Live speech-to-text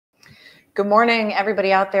Good morning,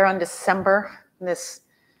 everybody out there on December. I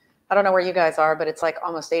don't know where you guys are, but it's like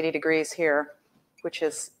almost 80 degrees here, which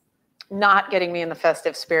is not getting me in the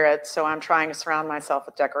festive spirit, so I'm trying to surround myself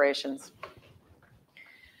with decorations.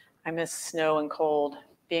 I miss snow and cold.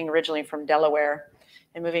 Being originally from Delaware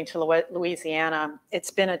and moving to Louisiana,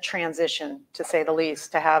 it's been a transition, to say the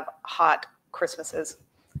least, to have hot Christmases.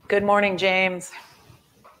 Good morning, James.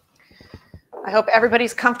 I hope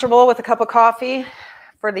everybody's comfortable with a cup of coffee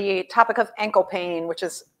for the topic of ankle pain, which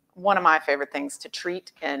is one of my favorite things to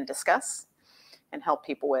treat and discuss and help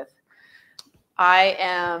people with. I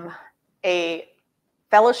am a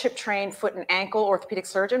fellowship-trained foot and ankle orthopedic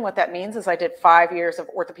surgeon. What that means is I did 5 years of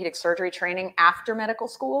orthopedic surgery training after medical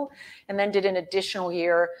school, and then did an additional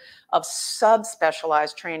year of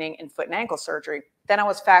subspecialized training in foot and ankle surgery. Then I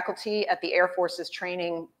was faculty at the Air Force's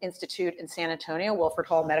Training Institute in San Antonio, Wilford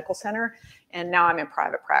Hall Medical Center, and now I'm in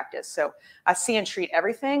private practice. So I see and treat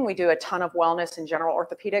everything. We do a ton of wellness and general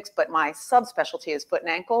orthopedics, but my subspecialty is foot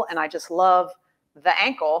and ankle, and I just love the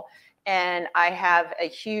ankle. And I have a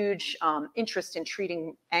huge interest in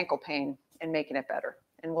treating ankle pain and making it better.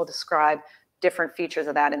 And we'll describe different features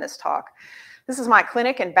of that in this talk. This is my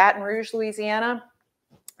clinic in Baton Rouge, Louisiana.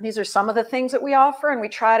 These are some of the things that we offer, and we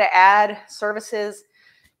try to add services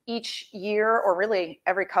each year or really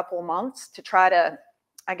every couple of months to try to,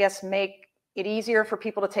 I guess, make it easier for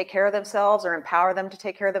people to take care of themselves or empower them to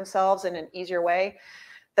take care of themselves in an easier way.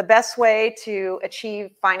 The best way to achieve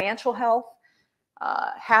financial health,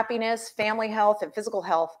 happiness, family health, and physical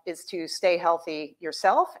health is to stay healthy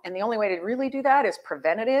yourself. And the only way to really do that is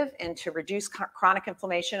preventative and to reduce chronic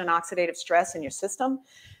inflammation and oxidative stress in your system,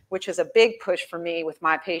 which is a big push for me with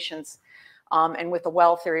my patients and with the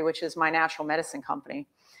Well Theory, which is my natural medicine company.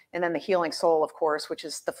 And then the Healing Soul, of course, which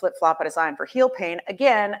is the flip-flop I designed for heel pain.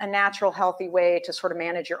 Again, a natural, healthy way to sort of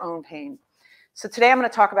manage your own pain. So today I'm going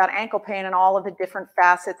to talk about ankle pain and all of the different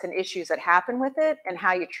facets and issues that happen with it and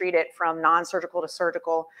how you treat it from non-surgical to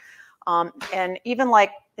surgical. And even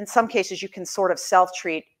like in some cases, you can sort of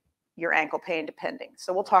self-treat your ankle pain depending.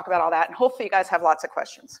 So we'll talk about all that, and hopefully you guys have lots of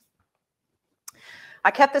questions.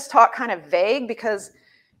 I kept this talk kind of vague because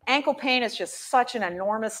ankle pain is just such an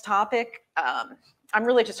enormous topic. I'm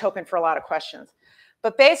really just hoping for a lot of questions.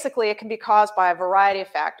 But basically, it can be caused by a variety of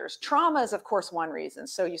factors. Trauma is, of course, one reason.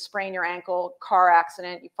 So you sprain your ankle, car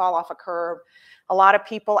accident, you fall off a curb. A lot of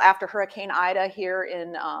people after Hurricane Ida here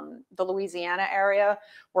in the Louisiana area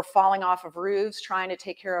were falling off of roofs, trying to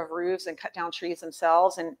take care of roofs and cut down trees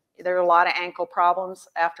themselves. And there are a lot of ankle problems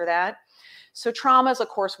after that. So trauma is, of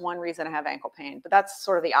course, one reason to have ankle pain, but that's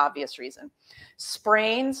sort of the obvious reason.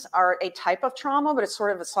 Sprains are a type of trauma, but it's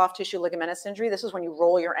sort of a soft tissue ligamentous injury. This is when you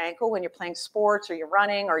roll your ankle when you're playing sports or you're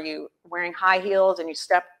running or you're wearing high heels and you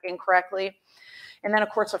step incorrectly. And then, of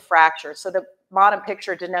course, a fracture. So the bottom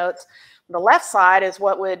picture denotes the left side is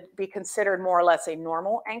what would be considered more or less a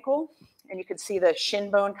normal ankle. And you can see the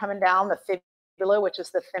shin bone coming down, the fibula, which is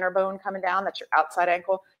the thinner bone coming down. That's your outside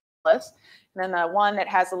ankle. And then the one that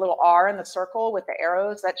has a little R in the circle with the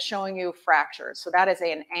arrows, that's showing you fractures. So that is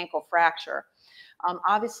an ankle fracture.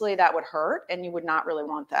 Obviously, that would hurt, and you would not really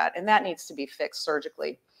want that. And that needs to be fixed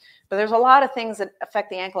surgically. But there's a lot of things that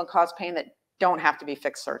affect the ankle and cause pain that don't have to be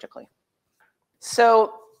fixed surgically.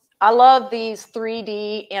 So I love these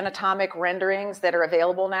 3D anatomic renderings that are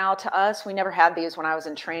available now to us. We never had these when I was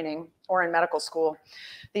in training or in medical school.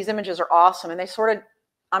 These images are awesome, and they sort of,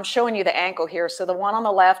 I'm showing you the ankle here. So the one on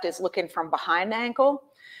the left is looking from behind the ankle.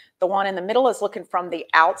 The one in the middle is looking from the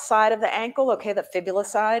outside of the ankle, okay, the fibula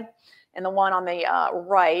side. And the one on the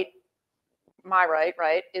right, my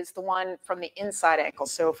right, is the one from the inside ankle,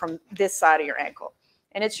 so from this side of your ankle.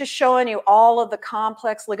 And it's just showing you all of the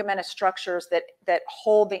complex ligamentous structures that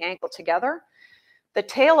hold the ankle together. The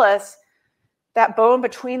talus, that bone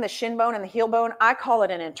between the shin bone and the heel bone, I call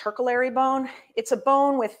it an intercalary bone. It's a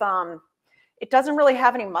bone with it doesn't really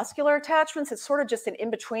have any muscular attachments. It's sort of just an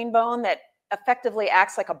in-between bone that effectively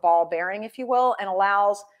acts like a ball bearing, if you will, and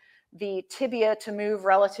allows the tibia to move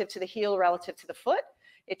relative to the heel, relative to the foot.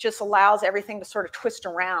 It just allows everything to sort of twist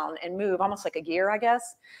around and move, almost like a gear, I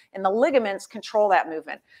guess. And the ligaments control that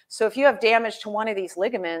movement. So if you have damage to one of these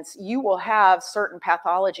ligaments, you will have certain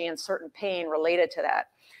pathology and certain pain related to that.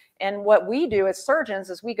 And what we do as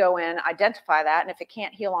surgeons is we go in, identify that, and if it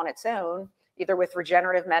can't heal on its own, either with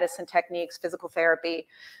regenerative medicine techniques, physical therapy,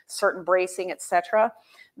 certain bracing, etc.,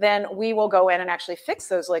 then we will go in and actually fix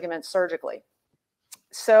those ligaments surgically.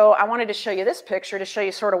 So I wanted to show you this picture to show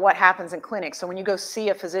you sort of what happens in clinic. So when you go see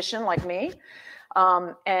a physician like me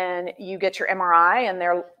and you get your MRI and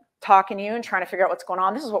they're talking to you and trying to figure out what's going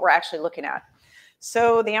on, this is what we're actually looking at.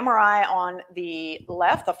 So the MRI on the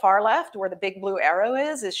left, the far left, where the big blue arrow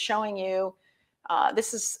is showing you,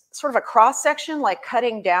 this is sort of a cross section, like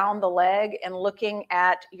cutting down the leg and looking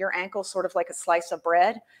at your ankle sort of like a slice of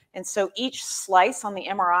bread. And so each slice on the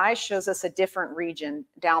MRI shows us a different region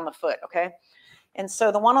down the foot, okay? And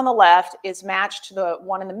so the one on the left is matched to the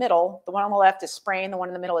one in the middle. The one on the left is sprained, the one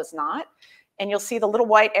in the middle is not. And you'll see the little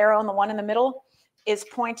white arrow on the one in the middle is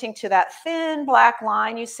pointing to that thin black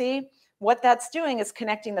line you see. What that's doing is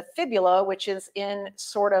connecting the fibula, which is in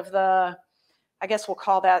sort of the, I guess we'll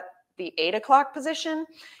call that the 8 o'clock position,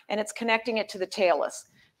 and it's connecting it to the talus.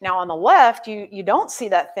 Now on the left, you don't see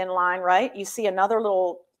that thin line, right? You see another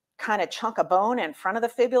little kind of chunk of bone in front of the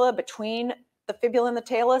fibula, between the fibula and the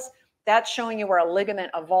talus. That's showing you where a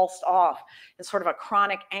ligament avulsed off in sort of a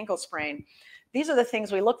chronic ankle sprain. These are the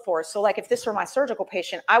things we look for. So like if this were my surgical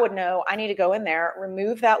patient, I would know I need to go in there,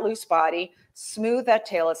 remove that loose body, smooth that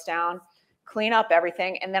talus down, clean up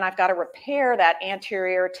everything, and then I've got to repair that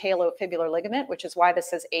anterior talofibular ligament, which is why this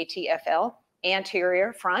says ATFL,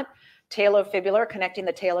 anterior front, talofibular, connecting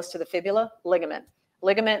the talus to the fibula, ligament.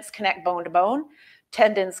 Ligaments connect bone to bone,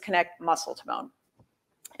 tendons connect muscle to bone.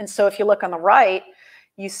 And so if you look on the right,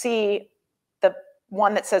 you see the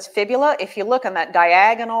one that says fibula. If you look on that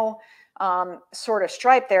diagonal sort of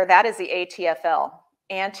stripe there, that is the ATFL,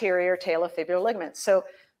 anterior talofibular ligament. So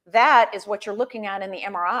that is what you're looking at in the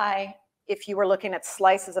MRI if you were looking at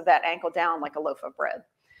slices of that ankle down like a loaf of bread.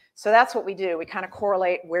 So that's what we do. We kind of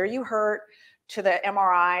correlate where you hurt to the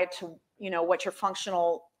MRI to, you know, what your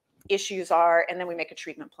functional issues are, and then we make a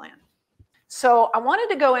treatment plan. So I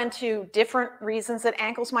wanted to go into different reasons that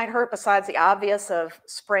ankles might hurt besides the obvious of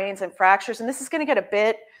sprains and fractures. And this is going to get a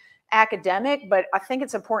bit academic, but I think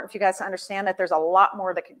it's important for you guys to understand that there's a lot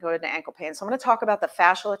more that can go into ankle pain. So I'm going to talk about the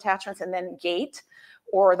fascial attachments and then gait,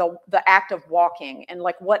 or the act of walking, and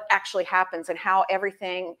like what actually happens and how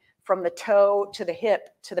everything from the toe to the hip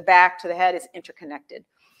to the back to the head is interconnected.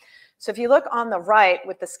 So if you look on the right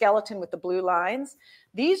with the skeleton with the blue lines,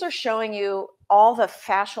 these are showing you all the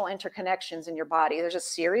fascial interconnections in your body. There's a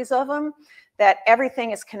series of them that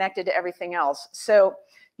everything is connected to everything else. So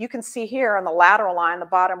you can see here on the lateral line, the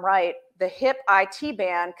bottom right, the hip IT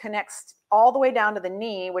band connects all the way down to the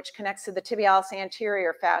knee, which connects to the tibialis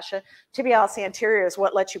anterior fascia. Tibialis anterior is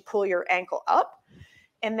what lets you pull your ankle up.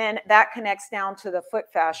 And then that connects down to the foot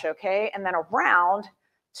fascia, okay? And then around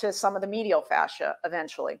to some of the medial fascia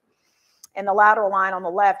eventually. And the lateral line on the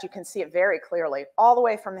left, you can see it very clearly, all the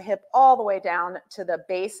way from the hip, all the way down to the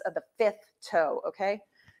base of the fifth toe, okay?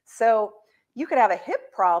 So you could have a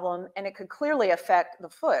hip problem and it could clearly affect the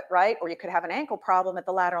foot, right? Or you could have an ankle problem at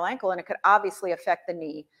the lateral ankle and it could obviously affect the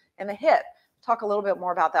knee and the hip. Talk a little bit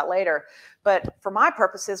more about that later. But for my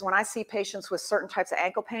purposes, when I see patients with certain types of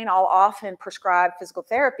ankle pain, I'll often prescribe physical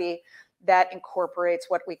therapy that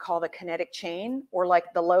incorporates what we call the kinetic chain, or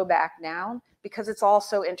like the low back down, because it's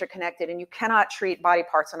also interconnected and you cannot treat body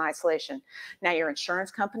parts in isolation. Now, your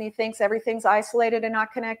insurance company thinks everything's isolated and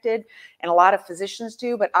not connected, and a lot of physicians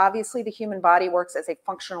do, but obviously the human body works as a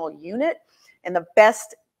functional unit, and the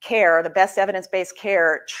best care, the best evidence-based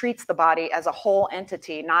care treats the body as a whole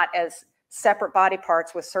entity, not as separate body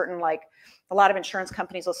parts with certain, like a lot of insurance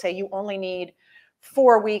companies will say you only need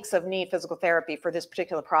 4 weeks of knee physical therapy for this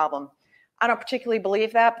particular problem. I don't particularly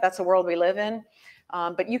believe that, but that's the world we live in.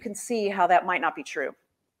 But you can see how that might not be true.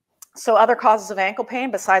 So other causes of ankle pain,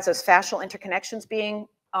 besides those fascial interconnections being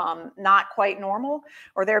not quite normal,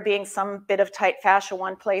 or there being some bit of tight fascia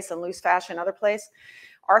one place and loose fascia another place,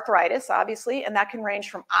 arthritis, obviously, and that can range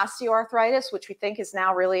from osteoarthritis, which we think is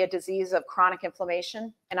now really a disease of chronic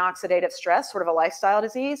inflammation and oxidative stress, sort of a lifestyle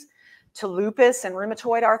disease, to lupus and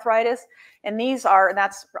rheumatoid arthritis. And these are, and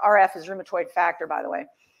that's, RF is rheumatoid factor, by the way.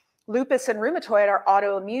 Lupus and rheumatoid are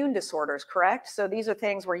autoimmune disorders, correct? So these are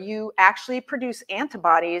things where you actually produce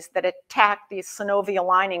antibodies that attack the synovial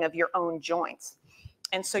lining of your own joints.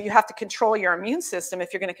 And so you have to control your immune system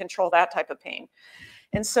if you're going to control that type of pain.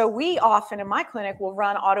 And so we often in my clinic will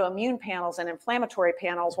run autoimmune panels and inflammatory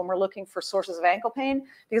panels when we're looking for sources of ankle pain,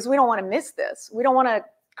 because we don't want to miss this. We don't want to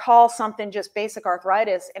call something just basic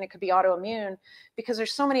arthritis and it could be autoimmune, because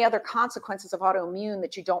there's so many other consequences of autoimmune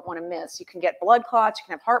that you don't want to miss. You can get blood clots, you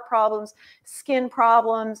can have heart problems, skin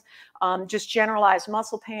problems, just generalized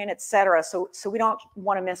muscle pain, etc. So we don't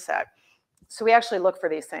want to miss that. So we actually look for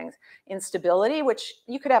these things. Instability, which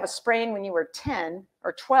you could have a sprain when you were 10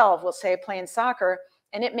 or 12, we'll say, playing soccer,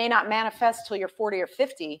 and it may not manifest till you're 40 or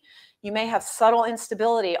 50. You may have subtle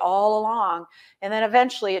instability all along, and then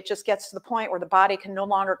eventually it just gets to the point where the body can no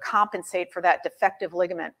longer compensate for that defective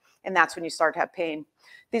ligament, and that's when you start to have pain.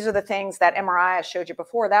 These are the things that MRI I showed you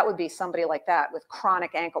before. That would be somebody like that with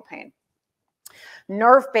chronic ankle pain.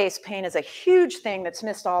 Nerve-based pain is a huge thing that's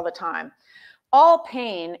missed all the time. All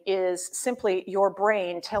pain is simply your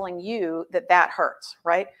brain telling you that that hurts,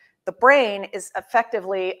 right? The brain is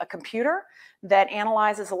effectively a computer that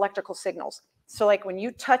analyzes electrical signals. So like when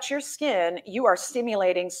you touch your skin, you are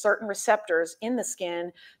stimulating certain receptors in the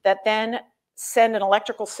skin that then send an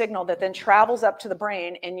electrical signal that then travels up to the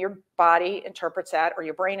brain, and your body interprets that, or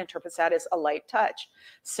your brain interprets that as a light touch.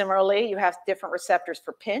 Similarly, you have different receptors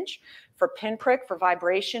for pinch, for pinprick, for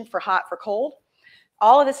vibration, for hot, for cold.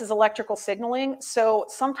 All of this is electrical signaling. So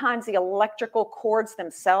sometimes the electrical cords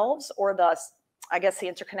themselves, or the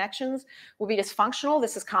interconnections, will be dysfunctional.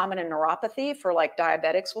 This is common in neuropathy for like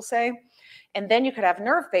diabetics, we'll say. And then you could have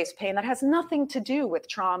nerve-based pain that has nothing to do with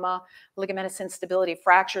trauma, ligamentous instability,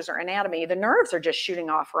 fractures, or anatomy. The nerves are just shooting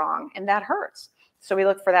off wrong, and that hurts. So we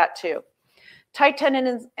look for that too. Tight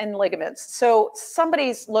tendons and ligaments. So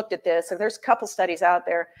somebody's looked at this, and there's a couple studies out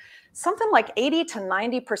there. Something like 80 to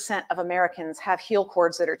 90% of Americans have heel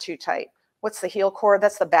cords that are too tight. What's the heel cord?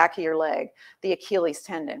 That's the back of your leg, the Achilles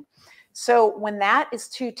tendon. So when that is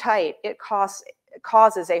too tight, it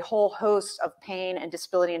causes a whole host of pain and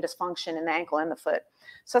disability and dysfunction in the ankle and the foot.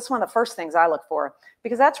 So that's one of the first things I look for,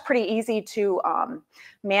 because that's pretty easy to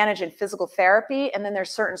manage in physical therapy. And then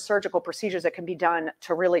there's certain surgical procedures that can be done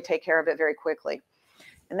to really take care of it very quickly.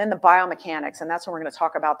 And then the biomechanics, and that's when we're going to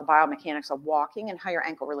talk about the biomechanics of walking and how your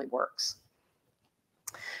ankle really works.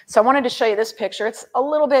 So I wanted to show you this picture. It's a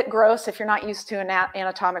little bit gross if you're not used to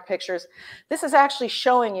anatomic pictures. This is actually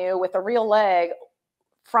showing you with a real leg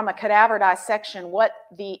from a cadaver dissection what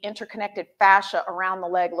the interconnected fascia around the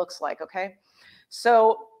leg looks like, okay?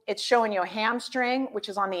 So it's showing you a hamstring, which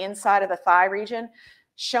is on the inside of the thigh region,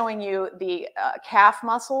 showing you the calf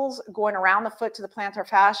muscles going around the foot to the plantar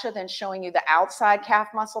fascia, then showing you the outside calf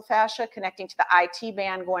muscle fascia connecting to the IT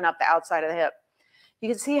band going up the outside of the hip. You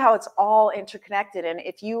can see how it's all interconnected. And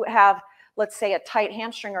if you have, let's say, a tight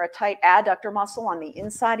hamstring or a tight adductor muscle on the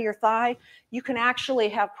inside of your thigh, you can actually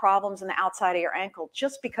have problems in the outside of your ankle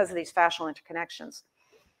just because of these fascial interconnections.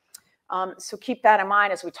 So keep that in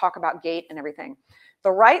mind as we talk about gait and everything.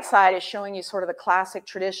 The right side is showing you sort of the classic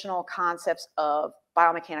traditional concepts of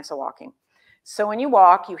biomechanics of walking. So when you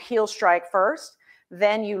walk, you heel strike first,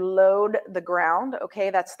 then you load the ground, okay?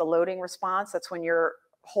 That's the loading response. That's when your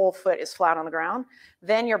whole foot is flat on the ground.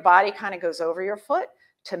 Then your body kind of goes over your foot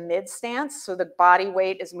to mid stance, so the body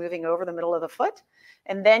weight is moving over the middle of the foot.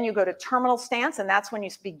 And then you go to terminal stance, and that's when you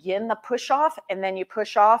begin the push off, and then you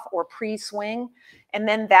push off or pre-swing, and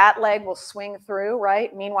then that leg will swing through,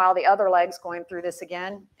 right? Meanwhile, the other leg's going through this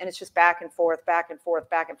again, and it's just back and forth, back and forth,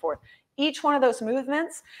 back and forth. Each one of those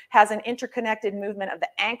movements has an interconnected movement of the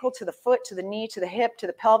ankle to the foot, to the knee, to the hip, to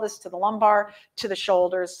the pelvis, to the lumbar, to the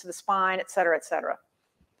shoulders, to the spine, et cetera, et cetera.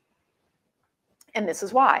 And this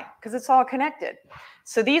is why, because it's all connected.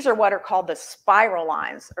 So these are what are called the spiral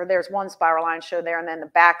lines, or there's one spiral line shown there and then the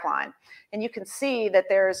back line. And you can see that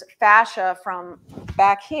there's fascia from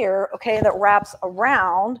back here, okay, that wraps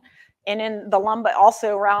around, and in the lumbar,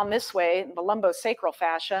 also around this way, the lumbosacral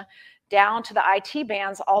fascia, down to the IT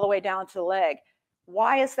bands all the way down to the leg.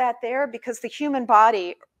 Why is that there? Because the human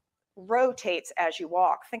body rotates as you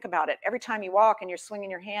walk. Think about it. Every time you walk and you're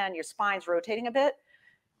swinging your hand, your spine's rotating a bit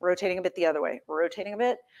the other way, rotating a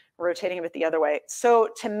bit the other way. So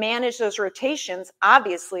to manage those rotations,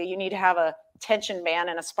 obviously you need to have a tension band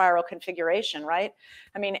and a spiral configuration, right?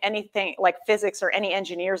 I mean, anything like physics or any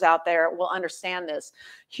engineers out there will understand this.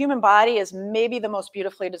 Human body is maybe the most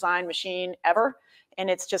beautifully designed machine ever. And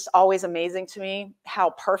it's just always amazing to me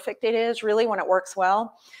how perfect it is really when it works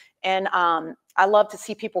well. And I love to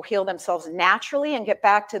see people heal themselves naturally and get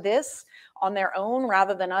back to this on their own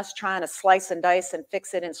rather than us trying to slice and dice and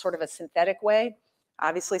fix it in sort of a synthetic way.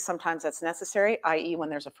 Obviously, sometimes that's necessary, i.e. when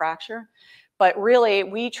there's a fracture. But really,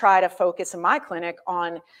 we try to focus in my clinic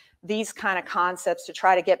on these kind of concepts to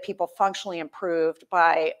try to get people functionally improved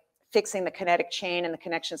by fixing the kinetic chain and the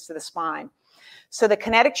connections to the spine. So the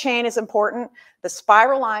kinetic chain is important, the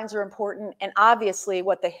spiral lines are important, and obviously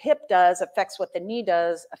what the hip does affects what the knee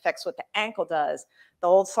does, affects what the ankle does. The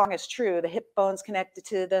old song is true, the hip bone's connected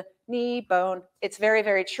to the knee bone. It's very,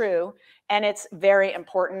 very true, and it's very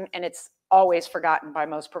important, and it's always forgotten by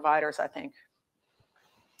most providers, I think.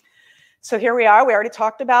 So here we are. We already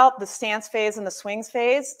talked about the stance phase and the swings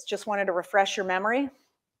phase. Just wanted to refresh your memory.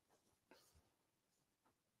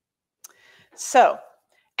 So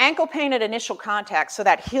ankle pain at initial contact, so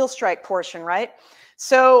that heel strike portion, right?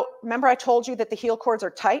 So remember I told you that the heel cords are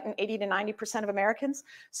tight in 80 to 90% of Americans.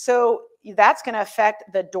 So that's going to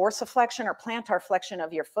affect the dorsiflexion or plantar flexion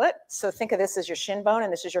of your foot. So think of this as your shin bone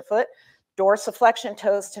and this is your foot. Dorsiflexion,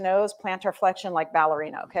 toes to nose, plantar flexion like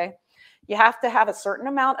ballerina, okay? You have to have a certain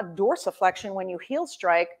amount of dorsiflexion when you heel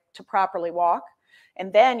strike to properly walk.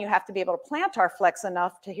 And then you have to be able to plantar flex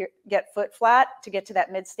enough to get foot flat to get to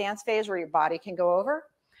that mid stance phase where your body can go over.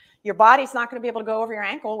 Your body's not going to be able to go over your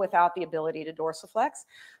ankle without the ability to dorsiflex.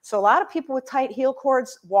 So a lot of people with tight heel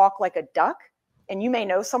cords walk like a duck. And you may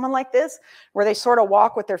know someone like this, where they sort of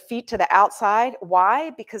walk with their feet to the outside. Why?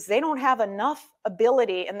 Because they don't have enough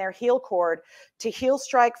ability in their heel cord to heel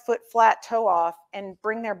strike, foot flat, toe off, and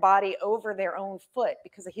bring their body over their own foot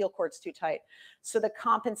because the heel cord's too tight. So the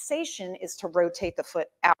compensation is to rotate the foot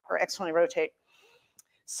out, or externally rotate.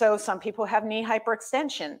 So some people have knee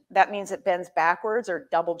hyperextension. That means it bends backwards or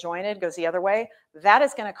double jointed, goes the other way. That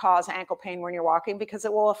is going to cause ankle pain when you're walking because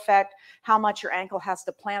it will affect how much your ankle has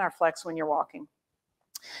to plantar flex when you're walking.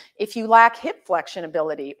 If you lack hip flexion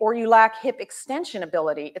ability or you lack hip extension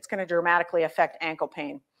ability, it's going to dramatically affect ankle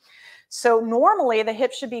pain. So normally the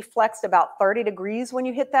hip should be flexed about 30 degrees when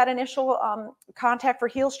you hit that initial contact for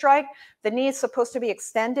heel strike. The knee is supposed to be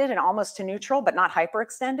extended and almost to neutral, but not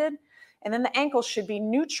hyperextended. And then the ankle should be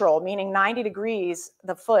neutral, meaning 90 degrees,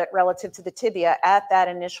 the foot relative to the tibia at that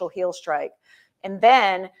initial heel strike. And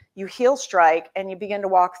then you heel strike and you begin to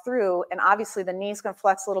walk through, and obviously the knee's going to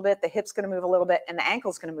flex a little bit, the hip's going to move a little bit, and the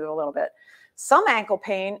ankle's going to move a little bit. Some ankle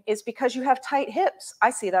pain is because you have tight hips. I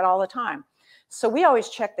see that all the time. So we always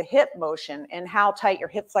check the hip motion and how tight your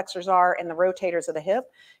hip flexors are and the rotators of the hip.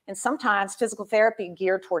 And sometimes physical therapy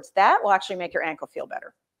geared towards that will actually make your ankle feel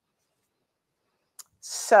better.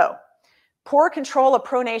 So poor control of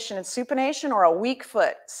pronation and supination, or a weak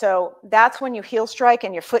foot. So that's when you heel strike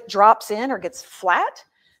and your foot drops in or gets flat.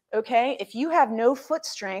 Okay, if you have no foot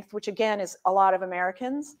strength, which again is a lot of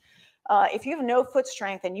Americans, if you have no foot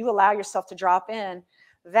strength and you allow yourself to drop in,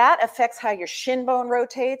 that affects how your shin bone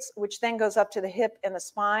rotates, which then goes up to the hip and the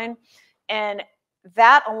spine. And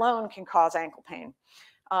that alone can cause ankle pain.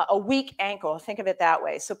 A weak ankle, think of it that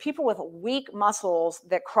way. So people with weak muscles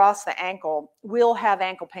that cross the ankle will have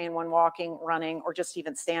ankle pain when walking, running, or just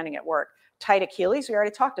even standing at work. Tight Achilles, we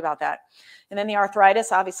already talked about that. And then the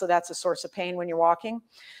arthritis, obviously that's a source of pain when you're walking.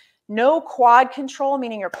 No quad control,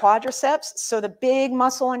 meaning your quadriceps. So the big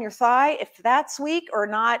muscle on your thigh, if that's weak or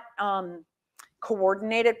not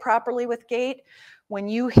coordinated properly with gait, when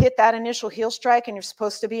you hit that initial heel strike and you're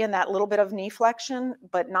supposed to be in that little bit of knee flexion,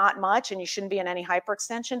 but not much, and you shouldn't be in any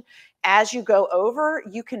hyperextension, as you go over,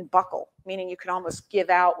 you can buckle, meaning you can almost give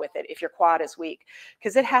out with it if your quad is weak,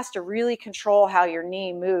 because it has to really control how your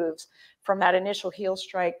knee moves from that initial heel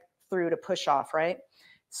strike through to push off, right?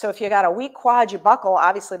 So if you got a weak quad, you buckle,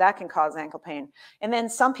 obviously that can cause ankle pain. And then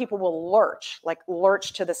some people will lurch, like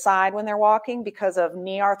lurch to the side when they're walking because of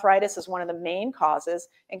knee arthritis is one of the main causes.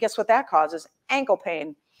 And guess what that causes? Ankle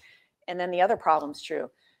pain. And then the other problem's true.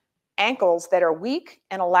 Ankles that are weak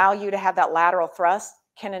and allow you to have that lateral thrust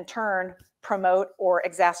can in turn promote or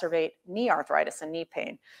exacerbate knee arthritis and knee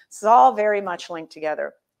pain. This is all very much linked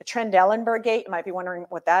together. A Trendelenburg gait, you might be wondering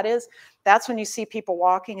what that is. That's when you see people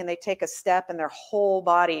walking and they take a step and their whole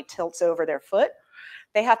body tilts over their foot.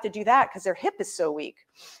 They have to do that because their hip is so weak.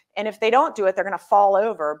 And if they don't do it, they're going to fall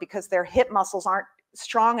over because their hip muscles aren't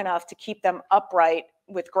strong enough to keep them upright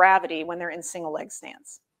with gravity when they're in single leg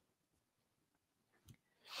stance.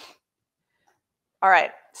 All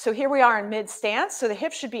right, so here we are in mid stance. So the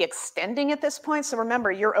hip should be extending at this point. So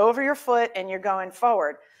remember, you're over your foot and you're going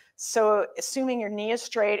forward. So assuming your knee is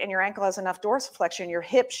straight and your ankle has enough dorsiflexion, your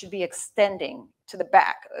hip should be extending to the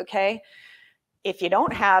back, okay? If you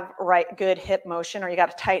don't have good hip motion or you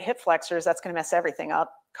got a tight hip flexors, that's going to mess everything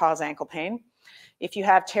up, cause ankle pain. If you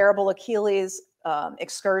have terrible Achilles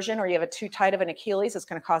excursion or you have too tight of an Achilles, it's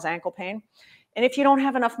going to cause ankle pain. And if you don't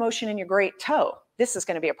have enough motion in your great toe, this is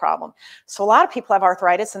going to be a problem. So a lot of people have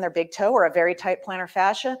arthritis in their big toe or a very tight plantar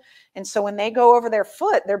fascia. And so when they go over their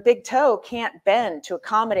foot, their big toe can't bend to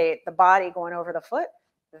accommodate the body going over the foot.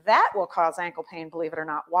 That will cause ankle pain, believe it or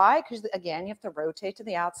not. Why? Because again, you have to rotate to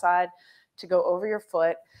the outside to go over your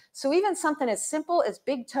foot. So even something as simple as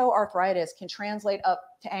big toe arthritis can translate up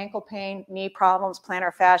to ankle pain, knee problems,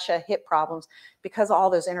 plantar fascia, hip problems, because of all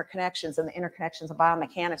those interconnections and the interconnections of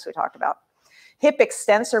biomechanics we talked about. Hip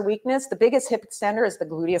extensor weakness, the biggest hip extender is the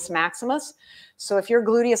gluteus maximus. So if your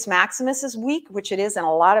gluteus maximus is weak, which it is in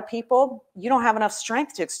a lot of people, you don't have enough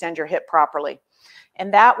strength to extend your hip properly.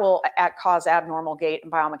 And that will cause abnormal gait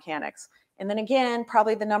and biomechanics. And then again,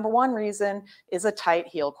 probably the number one reason is a tight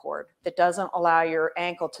heel cord that doesn't allow your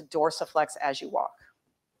ankle to dorsiflex as you walk.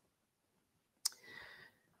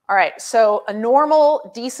 All right, so a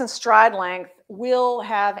normal, decent stride length will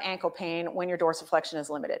have ankle pain when your dorsiflexion is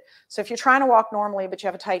limited. So if you're trying to walk normally, but you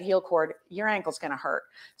have a tight heel cord, your ankle's going to hurt.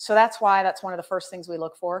 So that's why that's one of the first things we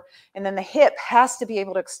look for. And then the hip has to be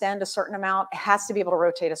able to extend a certain amount. It has to be able to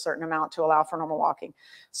rotate a certain amount to allow for normal walking.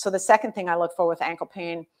 So the second thing I look for with ankle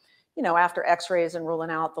pain, you know, after x-rays and ruling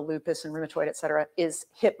out the lupus and rheumatoid, et cetera, is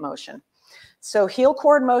hip motion. So heel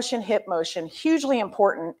cord motion, hip motion, hugely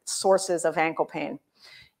important sources of ankle pain.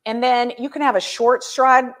 And then you can have a short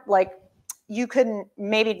stride, like you can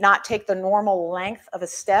maybe not take the normal length of a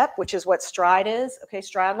step, which is what stride is, okay,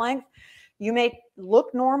 stride length. You may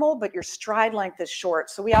look normal, but your stride length is short.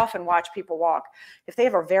 So we often watch people walk. If they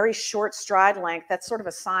have a very short stride length, that's sort of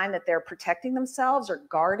a sign that they're protecting themselves or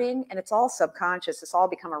guarding, and it's all subconscious. It's all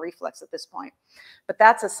become a reflex at this point. But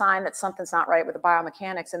that's a sign that something's not right with the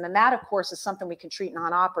biomechanics. And then that, of course, is something we can treat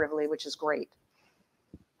non-operatively, which is great.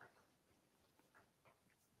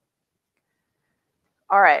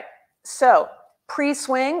 All right. So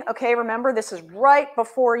pre-swing, okay, remember this is right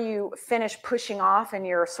before you finish pushing off and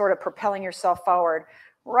you're sort of propelling yourself forward,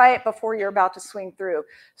 right before you're about to swing through.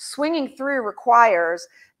 Swinging through requires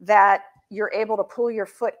that you're able to pull your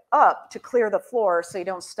foot up to clear the floor so you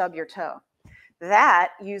don't stub your toe. That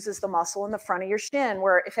uses the muscle in the front of your shin,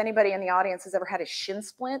 where if anybody in the audience has ever had a shin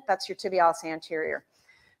splint, that's your tibialis anterior.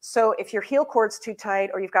 So if your heel cord's too tight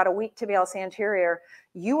or you've got a weak tibialis anterior,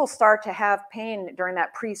 you will start to have pain during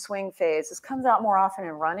that pre-swing phase. This comes out more often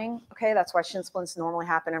in running, okay? That's why shin splints normally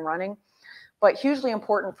happen in running, but hugely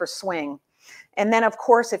important for swing. And then, of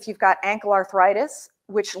course, if you've got ankle arthritis,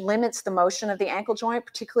 which limits the motion of the ankle joint,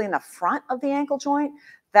 particularly in the front of the ankle joint,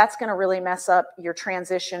 that's going to really mess up your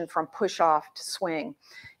transition from push-off to swing.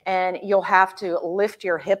 And you'll have to lift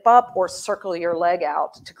your hip up or circle your leg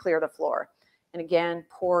out to clear the floor. And again,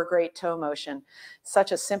 poor great toe motion.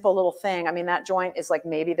 Such a simple little thing. I mean, that joint is like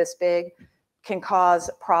maybe this big, can cause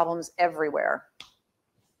problems everywhere.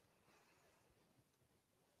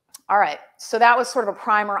 All right, so that was sort of a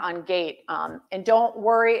primer on gait. And don't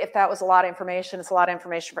worry if that was a lot of information. It's a lot of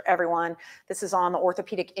information for everyone. This is on the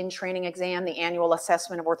orthopedic in-training exam, the annual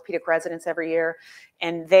assessment of orthopedic residents every year.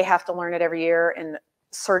 And they have to learn it every year. And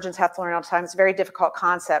surgeons have to learn all the time. It's a very difficult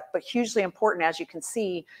concept, but hugely important, as you can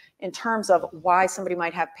see, in terms of why somebody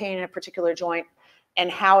might have pain in a particular joint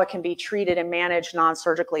and how it can be treated and managed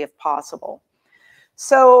non-surgically if possible.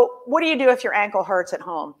 So what do you do if your ankle hurts at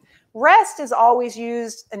home? Rest is always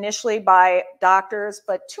used initially by doctors,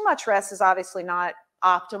 but too much rest is obviously not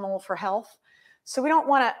optimal for health. So we don't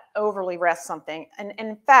want to overly rest something. And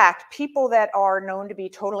in fact, people that are known to be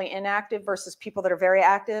totally inactive versus people that are very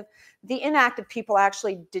active, the inactive people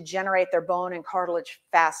actually degenerate their bone and cartilage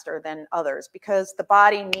faster than others because the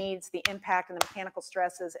body needs the impact and the mechanical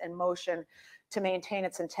stresses and motion to maintain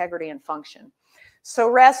its integrity and function. So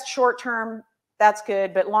rest short term, that's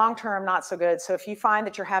good, but long term, not so good. So if you find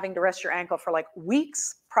that you're having to rest your ankle for like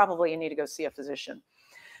weeks, probably you need to go see a physician.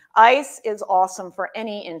 Ice is awesome for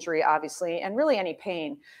any injury, obviously, and really any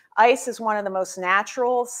pain. Ice is one of the most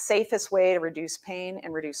natural, safest way to reduce pain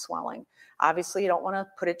and reduce swelling. Obviously, you don't want to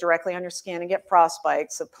put it directly on your skin and get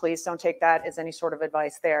frostbite, so please don't take that as any sort of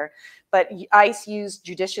advice there. But ice used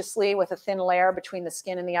judiciously with a thin layer between the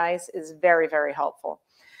skin and the ice is very, very helpful.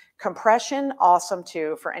 Compression, awesome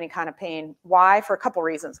too for any kind of pain. Why? For a couple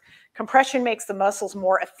reasons. Compression makes the muscles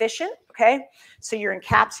more efficient, okay? So you're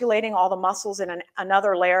encapsulating all the muscles in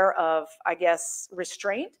another layer of, I guess,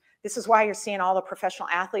 restraint. This is why you're seeing all the professional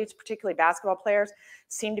athletes, particularly basketball players,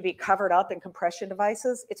 seem to be covered up in compression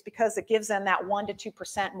devices. It's because it gives them that 1 to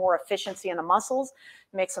 2% more efficiency in the muscles,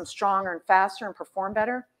 makes them stronger and faster and perform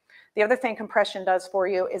better. The other thing compression does for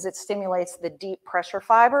you is it stimulates the deep pressure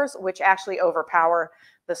fibers, which actually overpower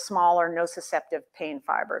the smaller nociceptive pain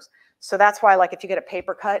fibers. So that's why, like, if you get a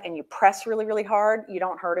paper cut and you press really, really hard, you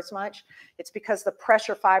don't hurt as much. It's because the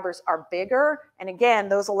pressure fibers are bigger. And again,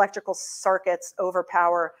 those electrical circuits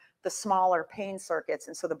overpower the smaller pain circuits.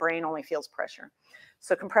 And so the brain only feels pressure.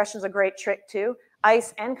 So compression is a great trick too.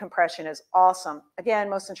 Ice and compression is awesome. Again,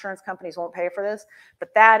 most insurance companies won't pay for this,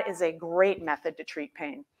 but that is a great method to treat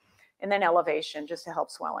pain. And then elevation, just to help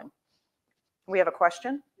swelling. We have a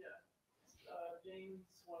question? Yeah. James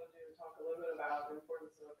wanted to talk a little bit about the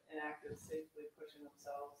importance of inactives safely pushing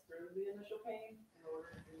themselves through the initial pain in order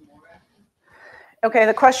to be more active. Okay,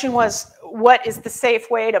 the question was, what is the safe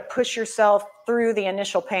way to push yourself through the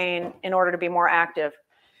initial pain in order to be more active?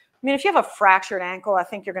 I mean, if you have a fractured ankle, I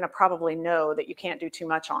think you're going to probably know that you can't do too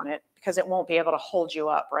much on it because it won't be able to hold you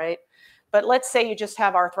up, right? But let's say you just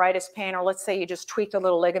have arthritis pain, or let's say you just tweaked a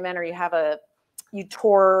little ligament, or you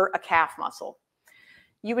tore a calf muscle.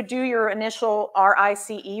 You would do your initial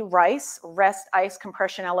RICE, rest, ice,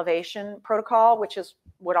 compression, elevation protocol, which is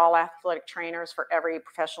what all athletic trainers for every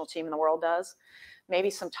professional team in the world does.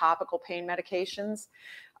 Maybe some topical pain medications.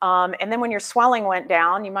 And then when your swelling went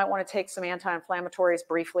down, you might want to take some anti-inflammatories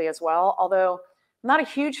briefly as well, although I'm not a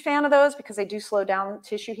huge fan of those because they do slow down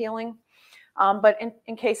tissue healing, but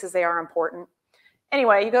in cases they are important.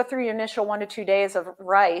 Anyway, you go through your initial 1 to 2 days of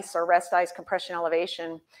RICE, or rest, ice, compression,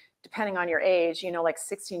 elevation. Depending on your age, you know, like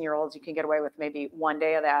 16-year-olds, you can get away with maybe 1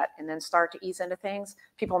 day of that and then start to ease into things.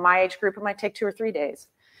 People in my age group, it might take 2 or 3 days.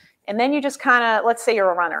 And then you just kind of, let's say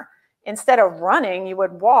you're a runner. Instead of running, you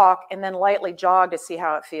would walk and then lightly jog to see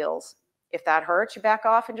how it feels. If that hurts, you back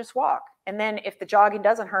off and just walk. And then if the jogging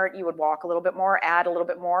doesn't hurt, you would walk a little bit more, add a little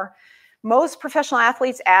bit more. Most professional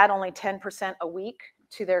athletes add only 10% a week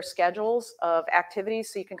to their schedules of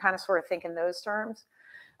activities, so you can kind of sort of think in those terms.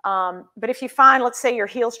 But if you find, let's say you're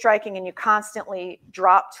heel striking and you constantly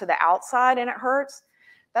drop to the outside and it hurts,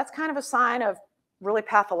 that's kind of a sign of really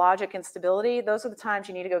pathologic instability. Those are the times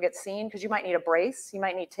you need to go get seen, because you might need a brace, you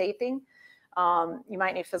might need taping, you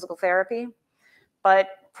might need physical therapy. But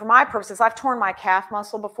for my purposes, I've torn my calf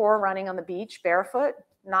muscle before running on the beach barefoot.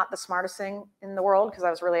 Not the smartest thing in the world because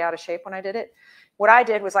I was really out of shape when I did it. What I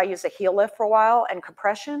did was I used a heel lift for a while and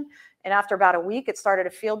compression. And after about a week, it started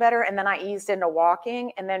to feel better. And then I eased into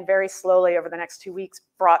walking, and then very slowly over the next 2 weeks,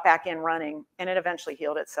 brought back in running, and it eventually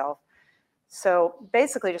healed itself. So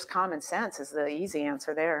basically just common sense is the easy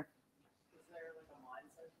answer there. Is there like a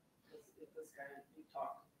mindset? If this guy, you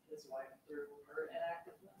talked his wife through her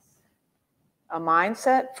inactiveness? A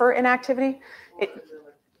mindset for inactivity?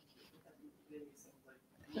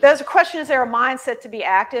 There's a question, is there a mindset to be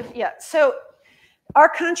active? Yeah, so our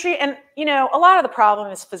country, and you know, a lot of the problem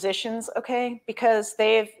is physicians, okay? Because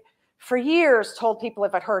they've, for years, told people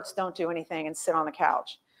if it hurts, don't do anything and sit on the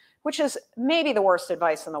couch, which is maybe the worst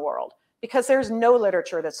advice in the world, because there's no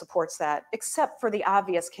literature that supports that, except for the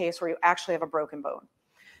obvious case where you actually have a broken bone.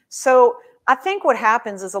 So I think what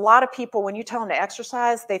happens is a lot of people, when you tell them to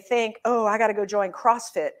exercise, they think, oh, I got to go join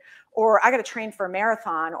CrossFit, or I got to train for a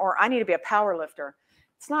marathon, or I need to be a power lifter.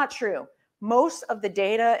 It's not true. Most of the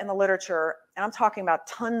data in the literature, and I'm talking about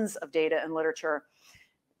tons of data in literature,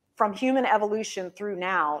 from human evolution through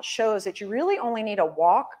now, shows that you really only need to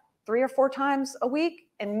walk 3 or 4 times a week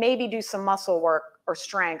and maybe do some muscle work or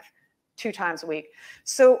strength 2 times a week.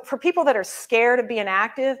 So for people that are scared of being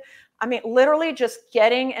active, I mean, literally just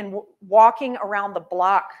getting and walking around the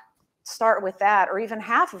block, start with that, or even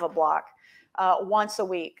half of a block once a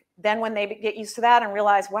week. Then when they get used to that and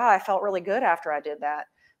realize, wow, I felt really good after I did that,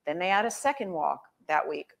 then they add a second walk that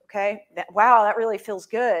week, okay? Wow, that really feels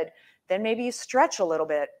good. Then maybe you stretch a little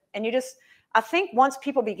bit. And you just, I think once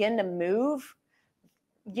people begin to move,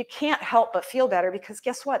 you can't help but feel better, because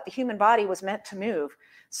guess what? The human body was meant to move.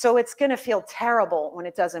 So it's going to feel terrible when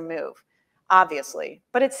it doesn't move, obviously.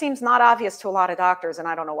 But it seems not obvious to a lot of doctors, and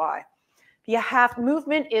I don't know why.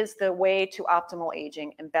 Movement is the way to optimal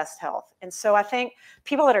aging and best health. And so I think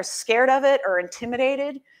people that are scared of it or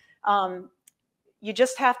intimidated, you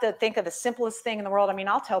just have to think of the simplest thing in the world. I mean,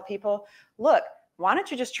 I'll tell people, look, why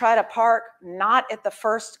don't you just try to park not at the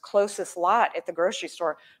first closest lot at the grocery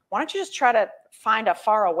store? Why don't you just try to find a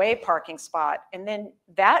far away parking spot? And then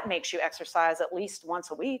that makes you exercise at least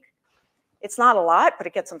once a week. It's not a lot, but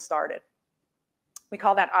it gets them started. We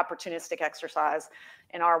call that opportunistic exercise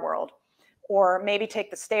in our world. Or maybe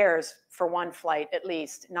take the stairs for one flight at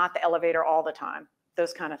least, not the elevator all the time.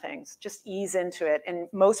 Those kind of things. Just ease into it. And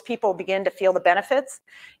most people begin to feel the benefits,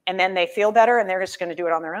 and then they feel better, and they're just going to do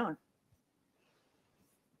it on their own.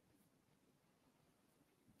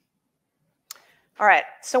 All right,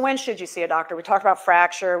 so when should you see a doctor? We talked about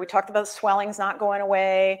fracture. We talked about swelling's not going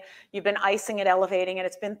away. You've been icing it, elevating it.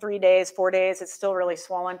 It's been 3 days, 4 days. It's still really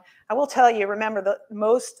swollen. I will tell you, remember, the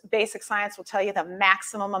most basic science will tell you the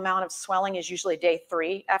maximum amount of swelling is usually day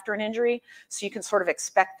 3 after an injury. So you can sort of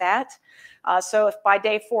expect that. So if by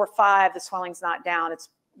day 4 or 5, the swelling's not down,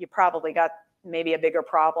 you probably got maybe a bigger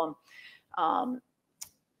problem.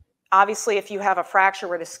 Obviously, if you have a fracture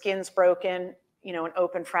where the skin's broken, you know, an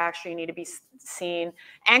open fracture, you need to be seen.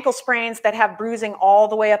 Ankle sprains that have bruising all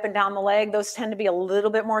the way up and down the leg, those tend to be a little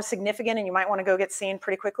bit more significant, and you might want to go get seen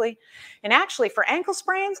pretty quickly. And actually, for ankle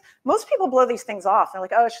sprains, most people blow these things off. They're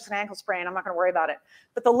like, oh, it's just an ankle sprain, I'm not going to worry about it.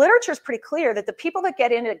 But the literature is pretty clear that the people that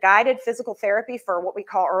get into guided physical therapy for what we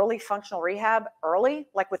call early functional rehab, early,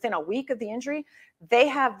 like within a week of the injury, they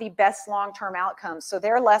have the best long-term outcomes. So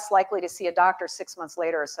they're less likely to see a doctor 6 months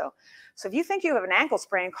later or so. So if you think you have an ankle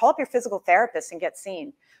sprain, call up your physical therapist and get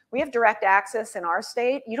seen. We have direct access in our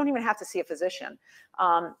state. You don't even have to see a physician.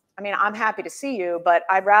 I mean, I'm happy to see you, but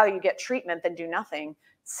I'd rather you get treatment than do nothing.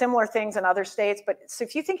 Similar things in other states. But so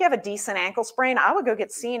if you think you have a decent ankle sprain, I would go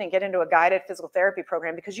get seen and get into a guided physical therapy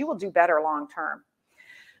program because you will do better long term.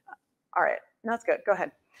 All right, no, that's good. Go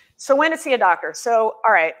ahead. So when to see a doctor? So,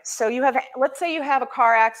 all right, so you have, let's say you have a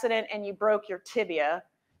car accident and you broke your tibia,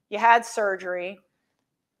 you had surgery,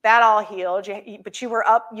 that all healed, but you were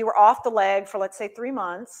off the leg for, let's say, 3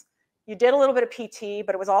 months. You did a little bit of PT,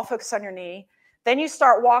 but it was all focused on your knee. Then you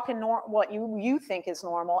start walking what you think is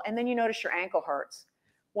normal, and then you notice your ankle hurts.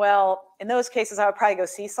 Well, in those cases, I would probably go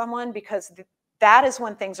see someone because that is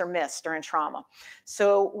when things are missed during trauma.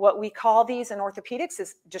 So what we call these in orthopedics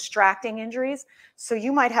is distracting injuries. So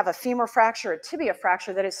you might have a femur fracture, a tibia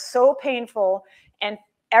fracture that is so painful, and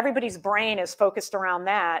everybody's brain is focused around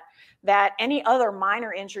that any other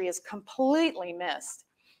minor injury is completely missed.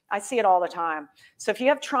 I see it all the time. So if you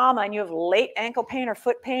have trauma and you have late ankle pain or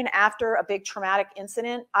foot pain after a big traumatic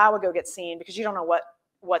incident, I would go get seen because you don't know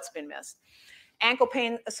what's been missed. Ankle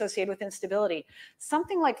pain associated with instability.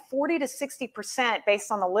 Something like 40 to 60%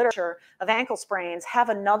 based on the literature of ankle sprains have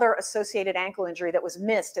another associated ankle injury that was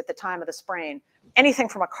missed at the time of the sprain. Anything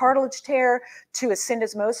from a cartilage tear to a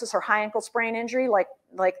syndesmosis or high ankle sprain injury like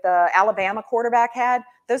the Alabama quarterback had,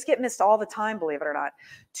 those get missed all the time, believe it or not,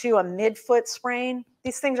 to a midfoot sprain.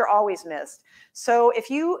 These things are always missed. So if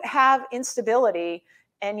you have instability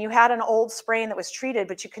and you had an old sprain that was treated,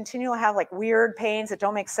 but you continually have like weird pains that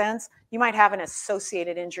don't make sense, you might have an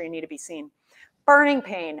associated injury and need to be seen. Burning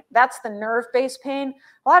pain, that's the nerve-based pain.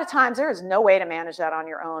 A lot of times there is no way to manage that on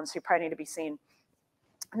your own, so you probably need to be seen.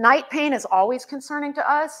 Night pain is always concerning to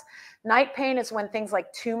us. Night pain is when things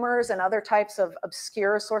like tumors and other types of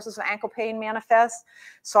obscure sources of ankle pain manifest.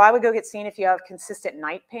 So I would go get seen if you have consistent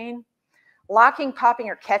night pain. Locking, popping,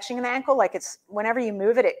 or catching an ankle, like it's whenever you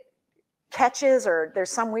move it, it catches or there's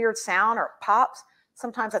some weird sound or it pops.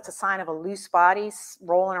 Sometimes that's a sign of a loose body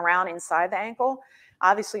rolling around inside the ankle.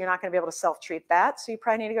 Obviously, you're not going to be able to self-treat that, so you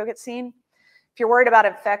probably need to go get seen. If you're worried about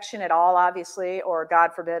infection at all, obviously, or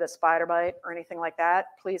God forbid, a spider bite or anything like that,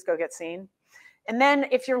 please go get seen. And then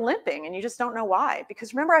if you're limping and you just don't know why,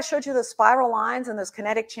 because remember I showed you those spiral lines and those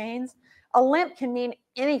kinetic chains? A limp can mean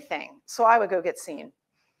anything, so I would go get seen.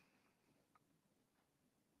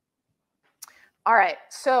 All right,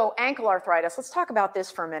 so ankle arthritis. Let's talk about this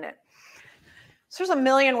for a minute. So there's a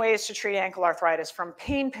million ways to treat ankle arthritis, from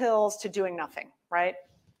pain pills to doing nothing, right?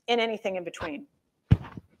 And anything in between.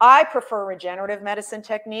 I prefer regenerative medicine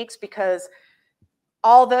techniques because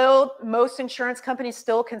although most insurance companies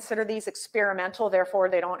still consider these experimental, therefore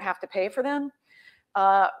they don't have to pay for them,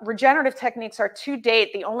 regenerative techniques are to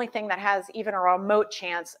date the only thing that has even a remote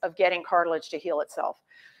chance of getting cartilage to heal itself.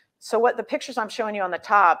 So what the pictures I'm showing you on the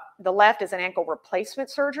top, the left is an ankle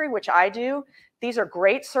replacement surgery, which I do. These are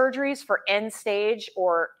great surgeries for end stage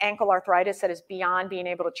or ankle arthritis that is beyond being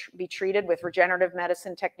able to be treated with regenerative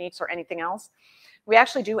medicine techniques or anything else. We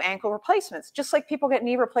actually do ankle replacements, just like people get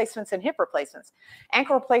knee replacements and hip replacements.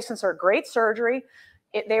 Ankle replacements are a great surgery.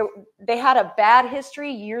 They had a bad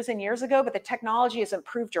history years and years ago, but the technology has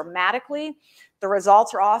improved dramatically. The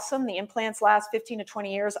results are awesome. The implants last 15 to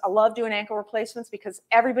 20 years. I love doing ankle replacements because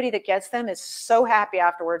everybody that gets them is so happy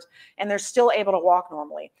afterwards and they're still able to walk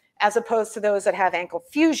normally, as opposed to those that have ankle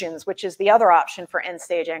fusions, which is the other option for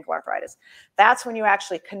end-stage ankle arthritis. That's when you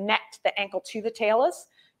actually connect the ankle to the talus.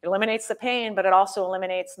 It eliminates the pain, but it also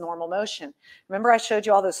eliminates normal motion. Remember I showed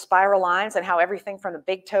you all those spiral lines and how everything from the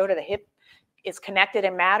big toe to the hip is connected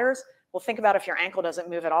and matters? Well, think about if your ankle doesn't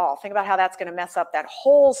move at all. Think about how that's going to mess up that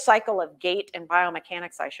whole cycle of gait and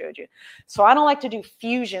biomechanics I showed you. So I don't like to do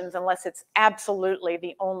fusions unless it's absolutely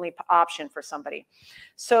the only option for somebody.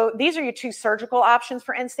 So these are your two surgical options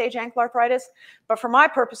for end-stage ankle arthritis. But for my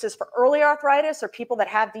purposes, for early arthritis or people that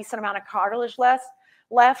have decent amount of cartilage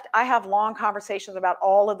left, I have long conversations about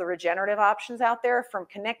all of the regenerative options out there, from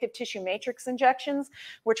connective tissue matrix injections,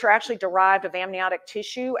 which are actually derived of amniotic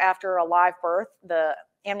tissue after a live birth. The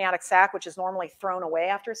amniotic sac, which is normally thrown away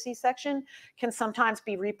after a C-section, can sometimes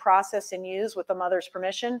be reprocessed and used with the mother's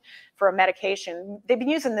permission for a medication. They've been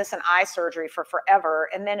using this in eye surgery for forever,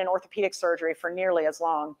 and then in orthopedic surgery for nearly as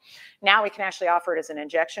long. Now we can actually offer it as an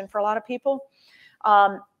injection for a lot of people.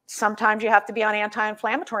 Sometimes you have to be on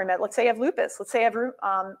anti-inflammatory med. Let's say you have lupus. Let's say you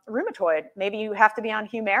have rheumatoid. Maybe you have to be on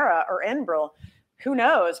Humira or Enbrel. Who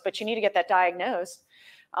knows? But you need to get that diagnosed.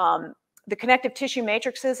 The connective tissue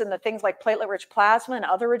matrices and the things like platelet-rich plasma and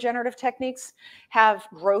other regenerative techniques have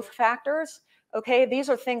growth factors. Okay, these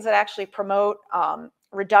are things that actually promote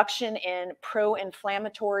reduction in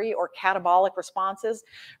pro-inflammatory or catabolic responses,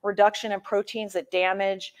 reduction in proteins that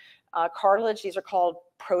damage cartilage. These are called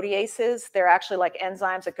proteases. They're actually like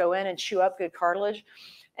enzymes that go in and chew up good cartilage.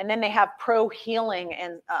 And then they have pro-healing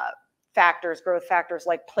and factors, growth factors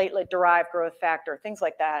like platelet-derived growth factor, things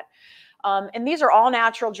like that. And these are all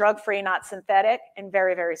natural, drug-free, not synthetic, and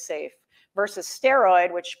very, very safe. Versus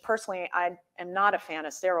steroid, which personally I am not a fan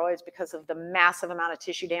of steroids because of the massive amount of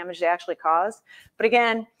tissue damage they actually cause. But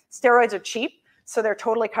again, steroids are cheap, so they're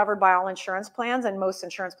totally covered by all insurance plans, and most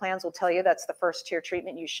insurance plans will tell you that's the first tier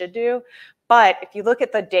treatment you should do. But if you look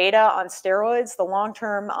at the data on steroids, the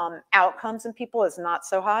long-term outcomes in people is not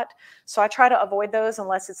so hot. So I try to avoid those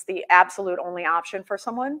unless it's the absolute only option for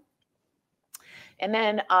someone. And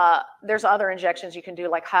then there's other injections you can do,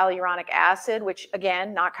 like hyaluronic acid, which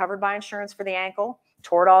again, not covered by insurance for the ankle.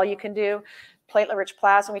 Toradol you can do, platelet-rich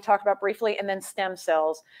plasma we talked about briefly, and then stem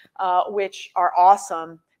cells, which are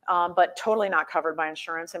awesome, but totally not covered by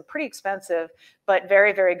insurance and pretty expensive, but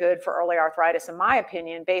very, very good for early arthritis, in my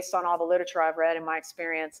opinion, based on all the literature I've read in my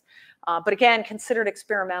experience. But again, considered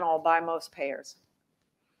experimental by most payers.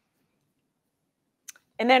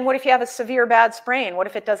 And then what if you have a severe bad sprain? What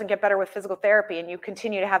if it doesn't get better with physical therapy and you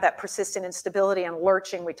continue to have that persistent instability and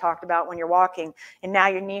lurching we talked about when you're walking, and now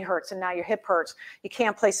your knee hurts and now your hip hurts, you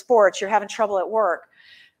can't play sports, you're having trouble at work?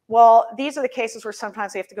 Well, these are the cases where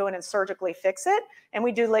sometimes we have to go in and surgically fix it, and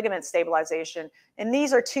we do ligament stabilization. And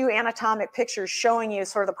these are two anatomic pictures showing you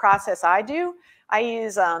sort of the process I do. I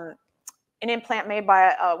use an implant made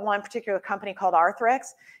by one particular company called Arthrex.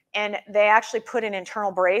 And they actually put an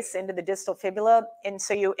internal brace into the distal fibula. And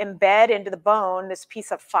so you embed into the bone this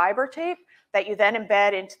piece of fiber tape that you then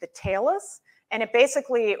embed into the talus. And it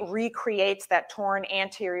basically recreates that torn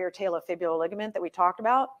anterior talofibular ligament that we talked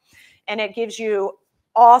about. And it gives you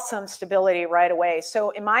awesome stability right away. So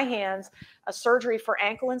in my hands, a surgery for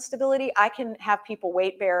ankle instability, I can have people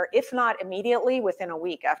weight bear, if not immediately, within a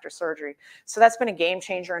week after surgery. So that's been a game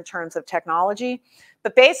changer in terms of technology.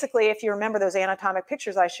 But basically, if you remember those anatomic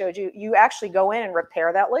pictures I showed you, you actually go in and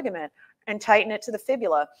repair that ligament and tighten it to the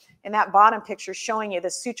fibula. And that bottom picture is showing you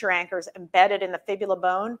the suture anchors embedded in the fibula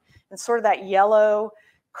bone and sort of that yellow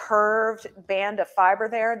curved band of fiber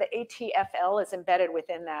there. The ATFL is embedded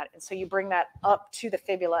within that. And so you bring that up to the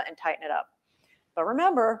fibula and tighten it up. But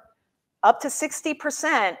remember, up to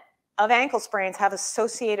 60% of ankle sprains have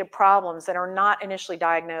associated problems that are not initially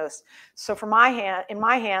diagnosed. So in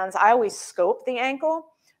my hands, I always scope the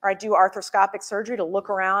ankle, or I do arthroscopic surgery to look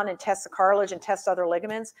around and test the cartilage and test other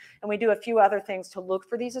ligaments. And we do a few other things to look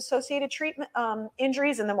for these associated treatment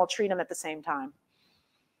injuries, and then we'll treat them at the same time.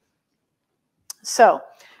 So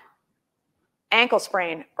ankle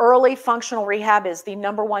sprain, early functional rehab is the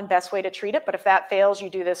 #1 best way to treat it. But if that fails, you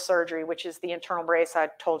do this surgery, which is the internal brace I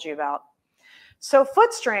told you about. So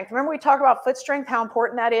foot strength, remember we talked about foot strength, how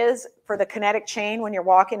important that is for the kinetic chain when you're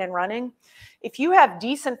walking and running. If you have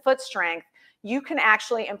decent foot strength, you can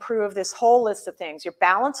actually improve this whole list of things. Your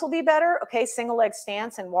balance will be better, okay, single leg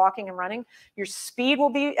stance and walking and running. Your speed will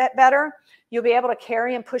be better. You'll be able to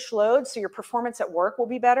carry and push loads, so your performance at work will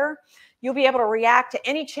be better. You'll be able to react to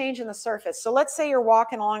any change in the surface. So let's say you're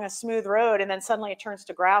walking along a smooth road and then suddenly it turns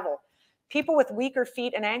to gravel. People with weaker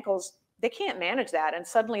feet and ankles, they can't manage that, and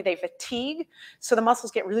suddenly they fatigue, so the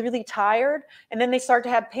muscles get really, really tired, and then they start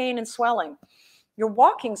to have pain and swelling. Your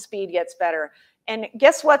walking speed gets better, and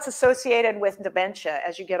guess what's associated with dementia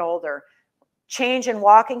as you get older? Change in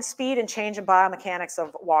walking speed and change in biomechanics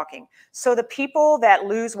of walking. So the people that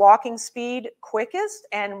lose walking speed quickest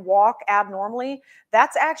and walk abnormally,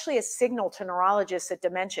 that's actually a signal to neurologists that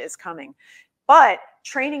dementia is coming. But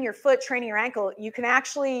training your foot, training your ankle, you can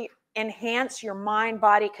actually enhance your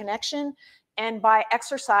mind-body connection, and by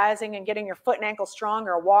exercising and getting your foot and ankle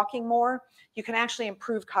stronger or walking more, you can actually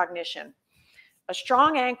improve cognition. A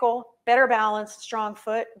strong ankle, better balance, strong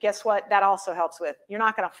foot, guess what that also helps with? You're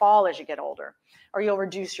not going to fall as you get older, or you'll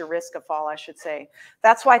reduce your risk of fall, I should say.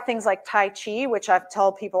 That's why things like Tai Chi, which I've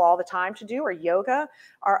told people all the time to do, or yoga,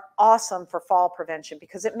 are awesome for fall prevention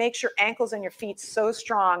because it makes your ankles and your feet so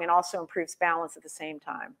strong and also improves balance at the same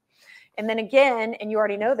time. And then again, and you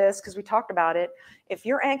already know this because we talked about it, if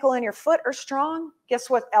your ankle and your foot are strong, guess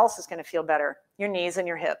what else is going to feel better? Your knees and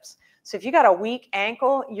your hips. So if you got a weak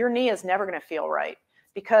ankle, your knee is never going to feel right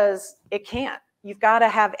because it can't. You've got to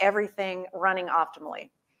have everything running optimally.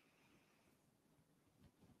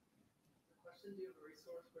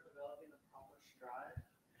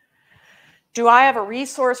 Do I have a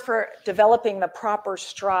resource for developing the proper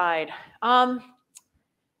stride?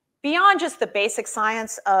 Beyond just the basic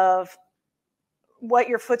science of what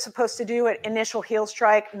your foot's supposed to do at initial heel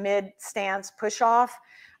strike, mid stance, push off,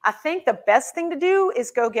 I think the best thing to do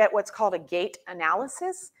is go get what's called a gait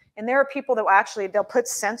analysis. And there are people that will actually, they'll put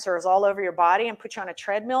sensors all over your body and put you on a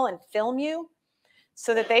treadmill and film you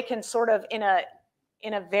so that they can sort of, in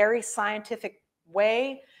a very scientific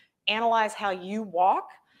way, analyze how you walk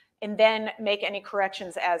and then make any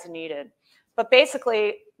corrections as needed. But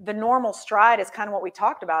basically, the normal stride is kind of what we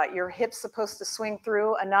talked about. Your hip's supposed to swing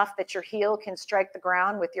through enough that your heel can strike the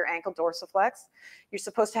ground with your ankle dorsiflex. You're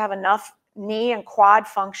supposed to have enough knee and quad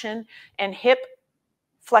function and hip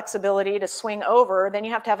flexibility to swing over. Then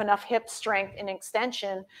you have to have enough hip strength and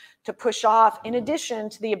extension to push off, in addition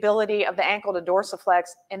to the ability of the ankle to dorsiflex,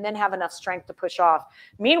 and then have enough strength to push off.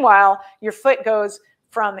 Meanwhile, your foot goes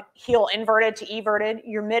from heel inverted to everted.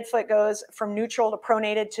 Your midfoot goes from neutral to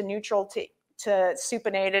pronated to neutral to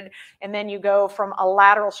supinated, and then you go from a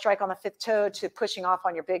lateral strike on the fifth toe to pushing off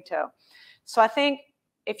on your big toe. So I think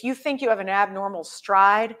if you think you have an abnormal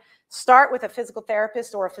stride, start with a physical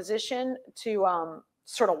therapist or a physician to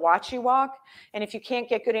sort of watch you walk. And if you can't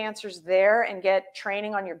get good answers there and get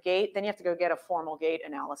training on your gait, then you have to go get a formal gait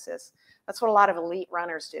analysis. That's what a lot of elite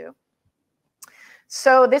runners do.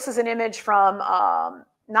 So this is an image from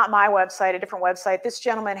not my website, a different website. This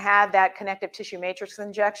gentleman had that connective tissue matrix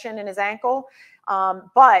injection in his ankle.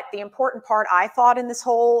 But the important part, I thought, in this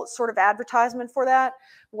whole sort of advertisement for that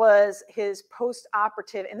was his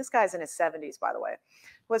post-operative, and this guy's in his 70s, by the way,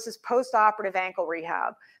 was his post-operative ankle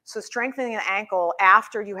rehab. So strengthening the ankle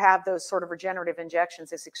after you have those sort of regenerative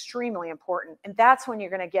injections is extremely important. And that's when you're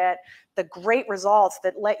going to get the great results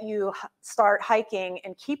that let you start hiking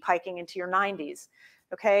and keep hiking into your 90s.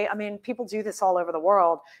 Okay, I mean, people do this all over the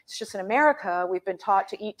world. It's just in America, we've been taught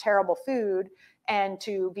to eat terrible food and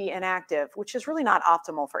to be inactive, which is really not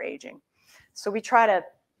optimal for aging. So we try to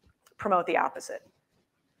promote the opposite.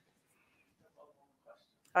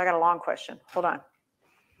 I got a long question. Hold on.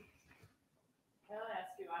 Can I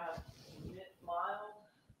ask you, I have mild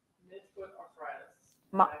midfoot arthritis.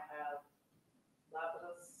 I have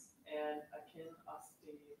lapidus and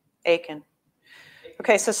Aiken.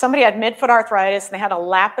 Okay, so somebody had midfoot arthritis and they had a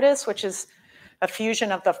lapidus, which is a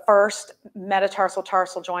fusion of the first metatarsal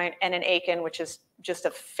tarsal joint, and an Aiken, which is just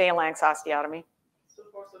a phalanx osteotomy. So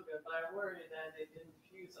far so good, but I worry that they didn't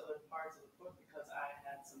fuse other parts of the foot because I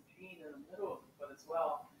had some pain in the middle of the foot as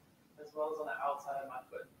well as on the outside of my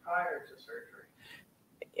foot prior to surgery.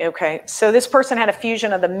 Okay, so this person had a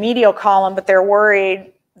fusion of the medial column, but they're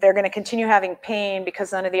worried they're going to continue having pain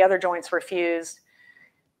because none of the other joints were fused.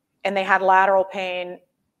 And they had lateral pain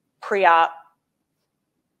pre-op.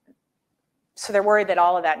 So they're worried that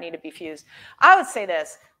all of that needed to be fused. I would say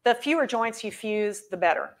this, the fewer joints you fuse, the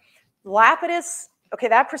better. Lapidus, okay,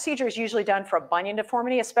 that procedure is usually done for a bunion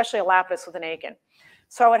deformity, especially a lapidus with an Aiken.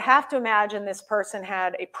 So I would have to imagine this person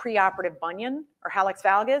had a preoperative bunion or hallux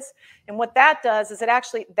valgus. And what that does is it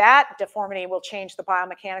actually, that deformity will change the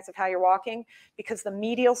biomechanics of how you're walking, because the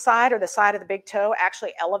medial side or the side of the big toe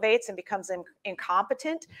actually elevates and becomes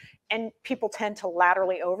incompetent, and people tend to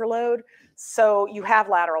laterally overload. So you have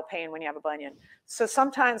lateral pain when you have a bunion. So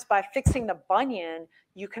sometimes by fixing the bunion,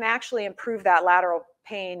 you can actually improve that lateral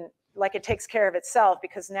pain, like it takes care of itself,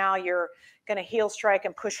 because now you're going to heel strike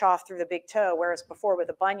and push off through the big toe, whereas before with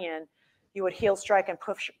a bunion, you would heel strike and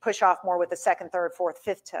push off more with the second, third, fourth,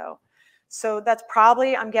 fifth toe. So that's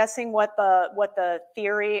probably, I'm guessing, what the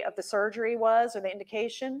theory of the surgery was, or the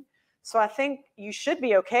indication. So I think you should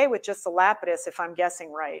be okay with just the lapidus, if I'm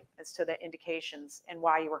guessing right, as to the indications and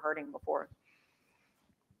why you were hurting before.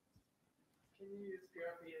 Can you use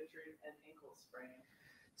PRP to treat an ankle sprain?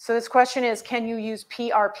 So this question is, can you use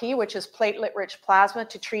PRP, which is platelet-rich plasma,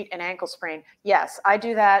 to treat an ankle sprain? Yes, I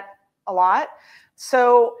do that a lot.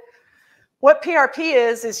 So what PRP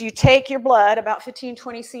is you take your blood, about 15,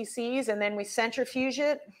 20 cc's, and then we centrifuge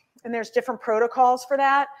it, and there's different protocols for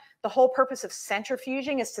that. The whole purpose of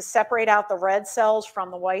centrifuging is to separate out the red cells from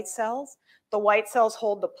the white cells. The white cells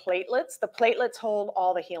hold the platelets hold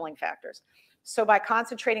all the healing factors. So by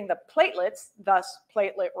concentrating the platelets, thus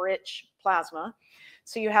platelet-rich plasma,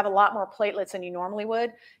 so you have a lot more platelets than you normally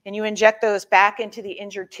would, and you inject those back into the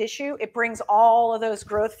injured tissue, it brings all of those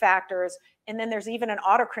growth factors. And then there's even an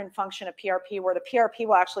autocrine function of PRP, where the PRP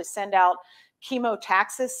will actually send out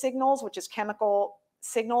chemotaxis signals, which is chemical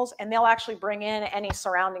signals, and they'll actually bring in any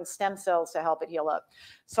surrounding stem cells to help it heal up.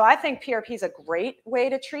 So I think PRP is a great way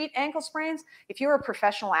to treat ankle sprains. If you're a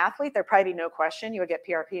professional athlete, there'd probably be no question you would get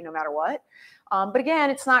PRP no matter what. But again,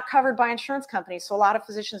 it's not covered by insurance companies, so a lot of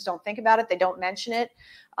physicians don't think about it. They don't mention it.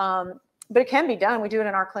 But it can be done. We do it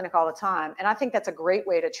in our clinic all the time. And I think that's a great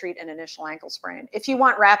way to treat an initial ankle sprain if you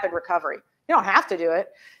want rapid recovery. You don't have to do it.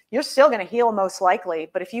 You're still going to heal most likely.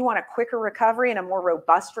 But if you want a quicker recovery and a more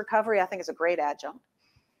robust recovery, I think it's a great adjunct.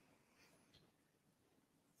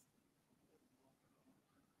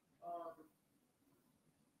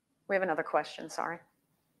 We have another question, sorry.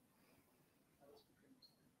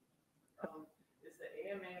 Is the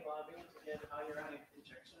AMA lobbying to get hyaluronic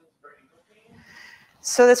injections for ankle pain?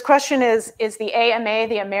 So this question is the AMA,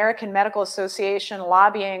 the American Medical Association,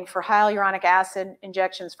 lobbying for hyaluronic acid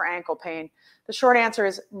injections for ankle pain? The short answer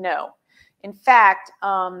is no. In fact,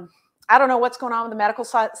 I don't know what's going on with the medical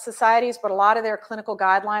societies, but a lot of their clinical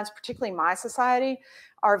guidelines, particularly my society,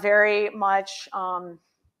 are very much, I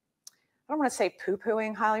don't want to say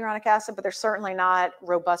poo-pooing hyaluronic acid, but they're certainly not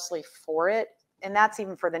robustly for it. And that's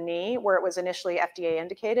even for the knee, where it was initially FDA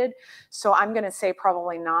indicated. So I'm going to say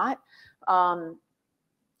probably not.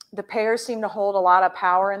 The payers seem to hold a lot of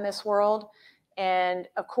power in this world. And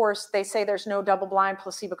of course, they say there's no double-blind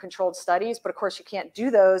placebo-controlled studies, but of course you can't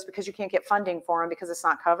do those because you can't get funding for them because it's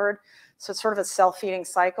not covered. So it's sort of a self-feeding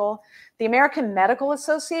cycle. The American Medical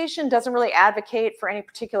Association doesn't really advocate for any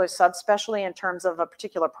particular subspecialty in terms of a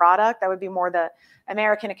particular product. That would be more the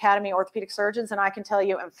American Academy of Orthopedic Surgeons, and I can tell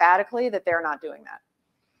you emphatically that they're not doing that.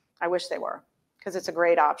 I wish they were, because it's a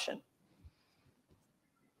great option.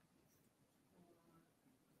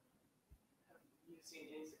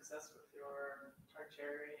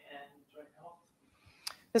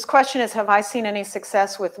 This question is, have I seen any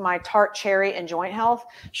success with my tart cherry and joint health?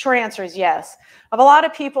 Short answer is yes. Of a lot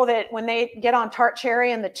of people that when they get on tart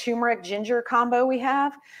cherry and the turmeric ginger combo we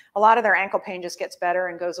have, a lot of their ankle pain just gets better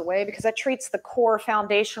and goes away because that treats the core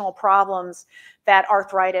foundational problems that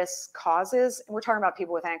arthritis causes. And we're talking about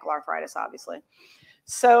people with ankle arthritis, obviously.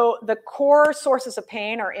 So the core sources of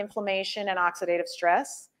pain are inflammation and oxidative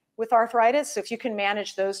stress with arthritis. So if you can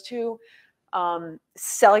manage those two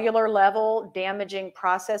cellular level damaging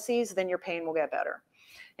processes, then your pain will get better.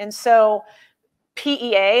 And so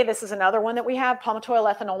PEA, this is another one that we have,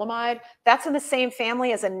 palmitoyl ethanolamide. That's in the same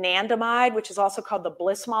family as anandamide, which is also called the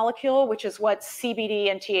bliss molecule, which is what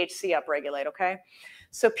CBD and THC upregulate, okay?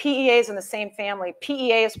 So PEA is in the same family.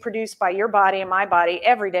 PEA is produced by your body and my body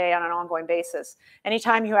every day on an ongoing basis.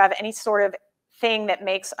 Anytime you have any sort of thing that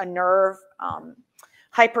makes a nerve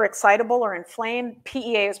hyperexcitable or inflamed,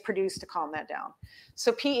 PEA is produced to calm that down.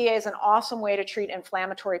 So PEA is an awesome way to treat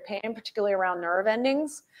inflammatory pain, particularly around nerve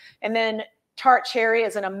endings. And then tart cherry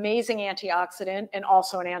is an amazing antioxidant and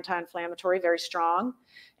also an anti-inflammatory, very strong.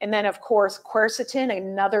 And then, of course, quercetin,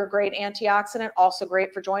 another great antioxidant, also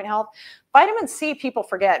great for joint health. Vitamin C, people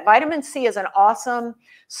forget. Vitamin C is an awesome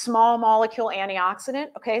small molecule antioxidant,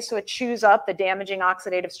 okay? So it chews up the damaging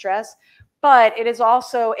oxidative stress. But it is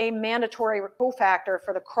also a mandatory cofactor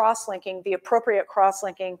for the cross-linking, the appropriate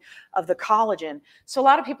cross-linking of the collagen. So a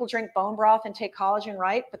lot of people drink bone broth and take collagen,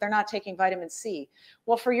 right? But they're not taking vitamin C.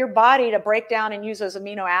 Well, for your body to break down and use those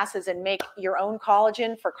amino acids and make your own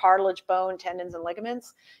collagen for cartilage, bone, tendons, and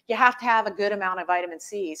ligaments, you have to have a good amount of vitamin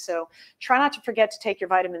C. So try not to forget to take your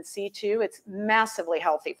vitamin C too. It's massively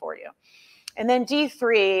healthy for you. And then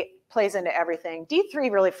D3 plays into everything. D3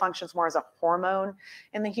 really functions more as a hormone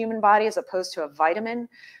in the human body as opposed to a vitamin.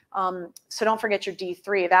 So don't forget your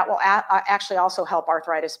D3. That will actually also help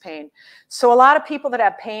arthritis pain. So a lot of people that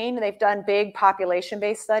have pain, they've done big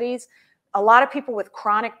population-based studies. A lot of people with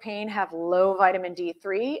chronic pain have low vitamin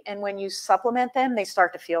D3, and when you supplement them, they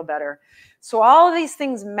start to feel better. So all of these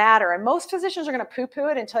things matter, and most physicians are going to poo-poo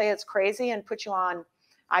it and tell you it's crazy and put you on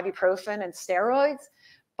ibuprofen and steroids,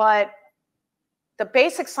 but the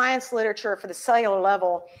basic science literature for the cellular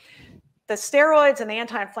level, the steroids and the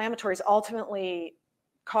anti-inflammatories ultimately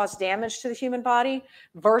cause damage to the human body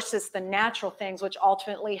versus the natural things which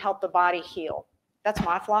ultimately help the body heal. That's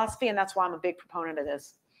my philosophy, and that's why I'm a big proponent of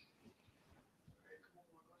this.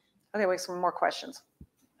 Okay, wait, some more questions.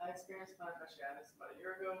 I experienced plantar fasciitis about a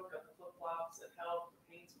year ago, got the flip-flops, it helped,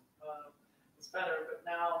 the pain was better, but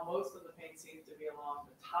now most of the pain seems to be along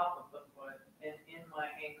the top of the foot and in my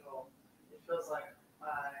ankle. It feels like my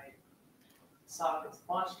sock is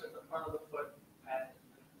bunched at the front of the foot pad.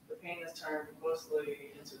 The pain has turned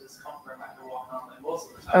mostly into discomfort after walking on it most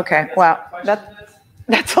of the time. Okay, wow,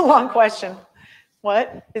 that's a long question.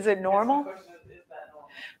 What? Is it normal? Is that normal?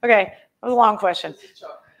 Okay, that was a long question.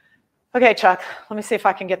 Okay, Chuck, let me see if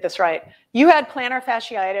I can get this right. You had plantar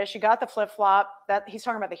fasciitis, you got the flip-flop, that he's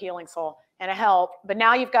talking about the healing sole, and it helped, but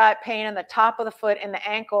now you've got pain in the top of the foot and the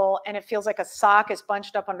ankle, and it feels like a sock is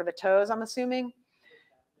bunched up under the toes, I'm assuming?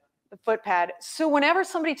 The foot pad. So whenever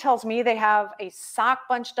somebody tells me they have a sock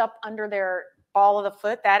bunched up under their ball of the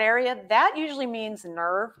foot, that area, that usually means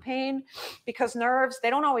nerve pain, because nerves, they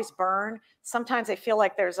don't always burn. Sometimes they feel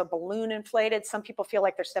like there's a balloon inflated. Some people feel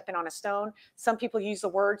like they're stepping on a stone. Some people use the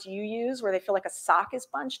words you use where they feel like a sock is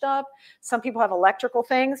bunched up. Some people have electrical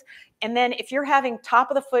things. And then if you're having top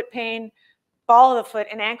of the foot pain, ball of the foot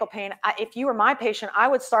and ankle pain, if you were my patient, I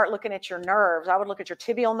would start looking at your nerves. I would look at your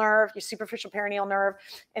tibial nerve, your superficial peroneal nerve,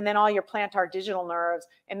 and then all your plantar digital nerves,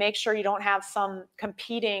 and make sure you don't have some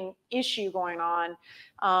competing issue going on.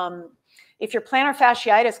 If your plantar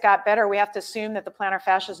fasciitis got better, we have to assume that the plantar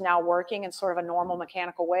fascia is now working in sort of a normal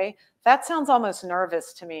mechanical way. That sounds almost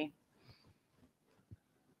nervous to me.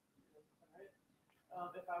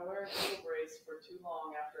 If I wear an ankle brace for too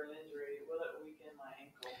long after an injury, will it weaken my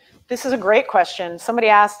ankle? This is a great question. Somebody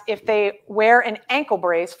asked if they wear an ankle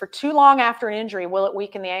brace for too long after an injury, will it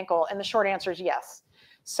weaken the ankle? And the short answer is yes.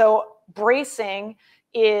 So bracing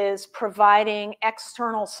is providing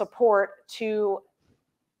external support to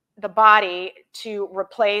the body to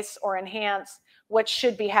replace or enhance what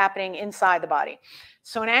should be happening inside the body.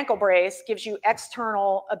 So an ankle brace gives you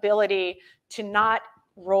external ability to not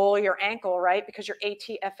roll your ankle, right? Because your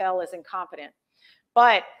ATFL is incompetent.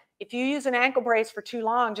 But if you use an ankle brace for too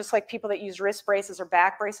long, just like people that use wrist braces or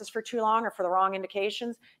back braces for too long or for the wrong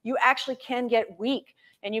indications, you actually can get weak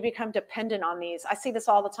and you become dependent on these. I see this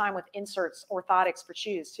all the time with inserts, orthotics for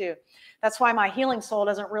shoes too. That's why my healing sole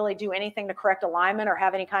doesn't really do anything to correct alignment or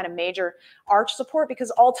have any kind of major arch support,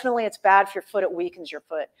 because ultimately it's bad for your foot. It weakens your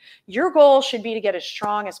foot. Your goal should be to get as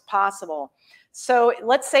strong as possible. So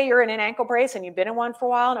let's say you're in an ankle brace and you've been in one for a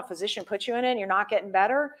while and a physician puts you in it and you're not getting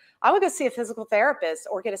better. I would go see a physical therapist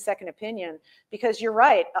or get a second opinion, because you're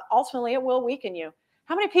right. Ultimately, it will weaken you.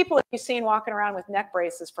 How many people have you seen walking around with neck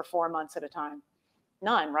braces for 4 months at a time?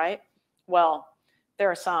 None, right? Well, there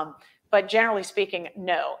are some, but generally speaking,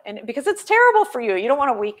 no. And because it's terrible for you. You don't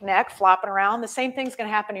want a weak neck flopping around. The same thing's going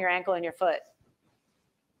to happen to your ankle and your foot.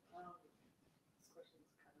 This question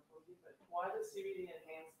is kind of funky, but why does CBD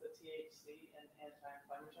enhance the THC and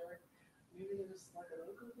anti-inflammatory? Maybe there's like a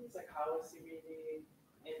local things, like how is CBD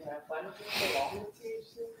anti-inflammatory along with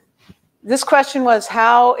THC? This question was,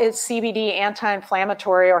 how is CBD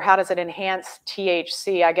anti-inflammatory, or how does it enhance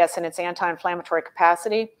THC, I guess, in its anti-inflammatory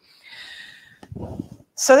capacity?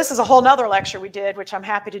 So this is a whole nother lecture we did, which I'm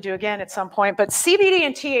happy to do again at some point. But CBD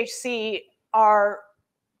and THC are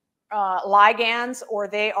ligands, or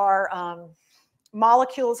they are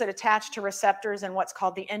molecules that attach to receptors in what's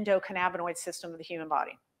called the endocannabinoid system of the human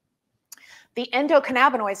body. The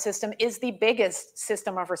endocannabinoid system is the biggest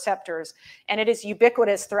system of receptors, and it is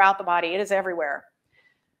ubiquitous throughout the body. It is everywhere.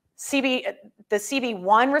 The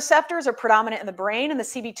CB1 receptors are predominant in the brain, and the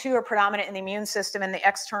CB2 are predominant in the immune system and the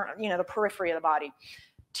external, the periphery of the body.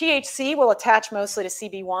 THC will attach mostly to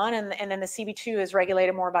CB1, and then the CB2 is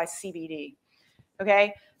regulated more by CBD.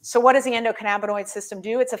 Okay, so what does the endocannabinoid system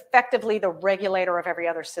do? It's effectively the regulator of every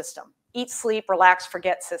other system. Eat, sleep, relax,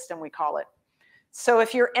 forget system, we call it. So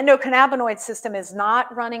if your endocannabinoid system is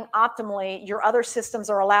not running optimally, your other systems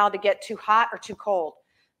are allowed to get too hot or too cold.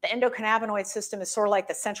 The endocannabinoid system is sort of like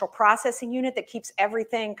the central processing unit that keeps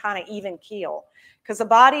everything kind of even keel, because the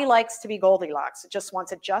body likes to be Goldilocks. It just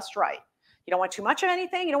wants it just right. You don't want too much of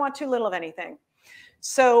anything. You don't want too little of anything.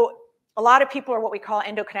 So a lot of people are what we call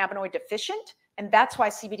endocannabinoid deficient, and that's why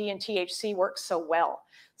CBD and THC work so well.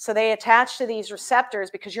 So they attach to these receptors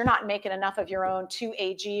because you're not making enough of your own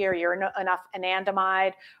 2-AG, or you're enough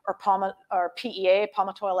anandamide or PEA,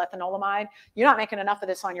 palmitoyl ethanolamide. You're not making enough of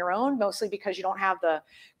this on your own, mostly because you don't have the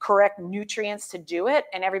correct nutrients to do it,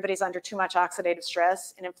 and everybody's under too much oxidative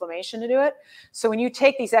stress and inflammation to do it. So when you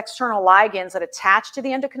take these external ligands that attach to the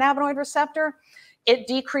endocannabinoid receptor, it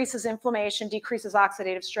decreases inflammation, decreases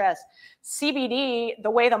oxidative stress. CBD,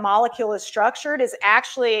 the way the molecule is structured, is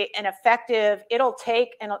actually an effective, it'll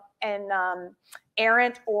take an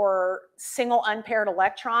errant or single unpaired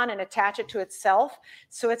electron and attach it to itself.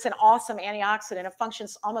 So it's an awesome antioxidant. It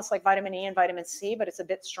functions almost like vitamin E and vitamin C, but it's a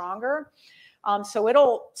bit stronger. So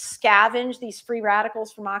it'll scavenge these free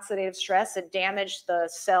radicals from oxidative stress that damage the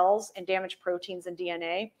cells and damage proteins and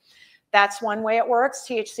DNA. That's one way it works.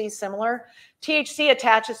 THC is similar. THC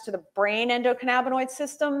attaches to the brain endocannabinoid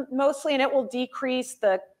system mostly, and it will decrease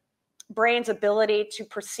the brain's ability to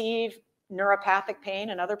perceive neuropathic pain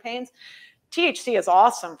and other pains. THC is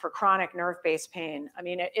awesome for chronic nerve-based pain. I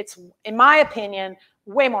mean, it's, in my opinion,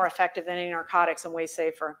 way more effective than any narcotics and way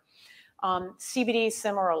safer. CBD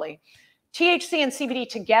similarly. THC and CBD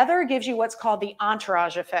together gives you what's called the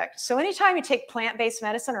entourage effect. So anytime you take plant-based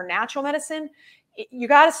medicine or natural medicine, you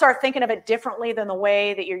got to start thinking of it differently than the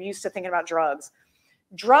way that you're used to thinking about drugs.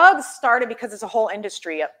 Drugs started because it's a whole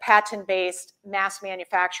industry of patent-based mass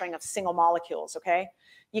manufacturing of single molecules, okay?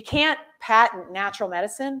 You can't patent natural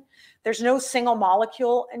medicine. There's no single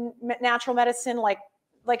molecule in natural medicine. Like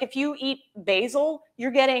if you eat basil,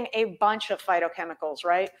 you're getting a bunch of phytochemicals,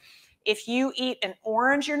 right? If you eat an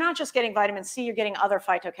orange, you're not just getting vitamin C, you're getting other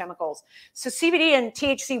phytochemicals. So CBD and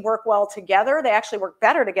THC work well together. They actually work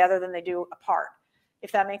better together than they do apart,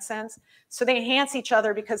 if that makes sense. So they enhance each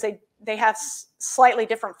other because they have slightly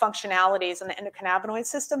different functionalities in the endocannabinoid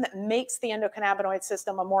system that makes the endocannabinoid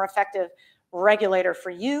system a more effective regulator for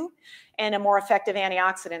you and a more effective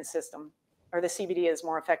antioxidant system, or the CBD is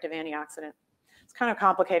more effective antioxidant. It's kind of a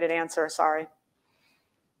complicated answer, sorry.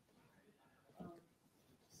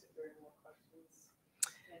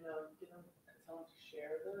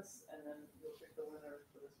 This, and then we'll pick the winner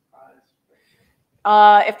for this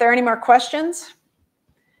prize. If there are any more questions,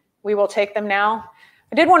 we will take them now.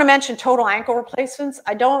 I did want to mention total ankle replacements.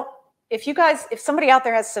 If somebody out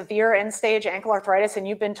there has severe end-stage ankle arthritis and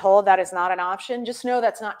you've been told that is not an option, just know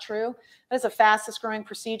that's not true. That is the fastest growing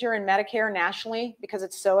procedure in Medicare nationally because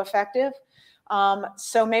it's so effective.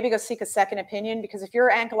 So maybe go seek a second opinion, because if your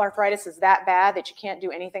ankle arthritis is that bad that you can't do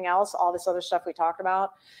anything else, all this other stuff we talked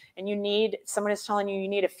about, and someone is telling you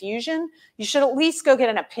need a fusion, you should at least go get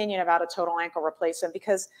an opinion about a total ankle replacement,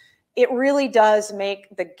 because it really does make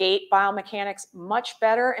the gait biomechanics much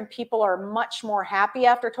better, and people are much more happy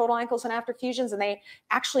after total ankles and after fusions, and they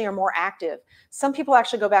actually are more active. Some people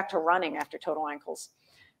actually go back to running after total ankles.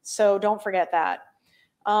 So don't forget that.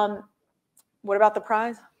 What about the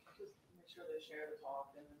prize?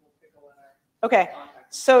 Okay,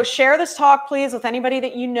 so share this talk, please, with anybody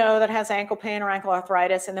that you know that has ankle pain or ankle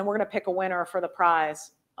arthritis, and then we're going to pick a winner for the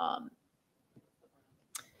prize.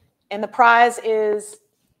 And the prize is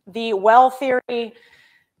the Well Theory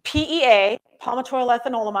PEA, palmitoyl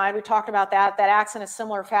ethanolamide. We talked about that. That acts in a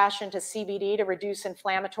similar fashion to CBD to reduce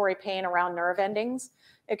inflammatory pain around nerve endings.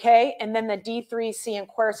 Okay, and then the D3C and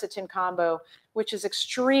quercetin combo, which is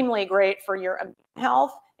extremely great for your immune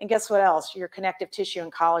health. And guess what else? Your connective tissue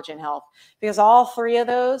and collagen health. Because all three of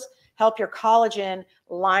those help your collagen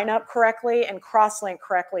line up correctly and cross-link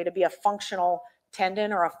correctly to be a functional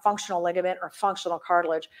tendon or a functional ligament or functional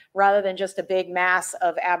cartilage, rather than just a big mass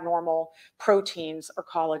of abnormal proteins or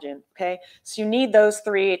collagen, okay? So you need those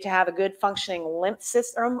three to have a good functioning lymph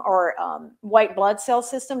system or white blood cell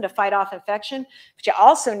system to fight off infection, but you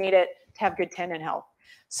also need it to have good tendon health.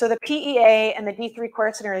 So the PEA and the D3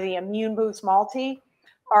 quercetin, or the Immune Boost Multi,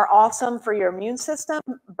 are awesome for your immune system,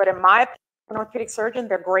 but in my opinion, as an orthopedic surgeon,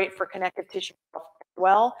 they're great for connective tissue health as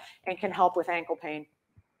well and can help with ankle pain.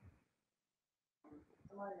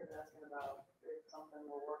 Somebody was asking about if something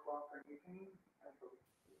will work well for knee pain.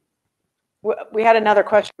 We had another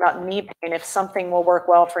question about knee pain, if something will work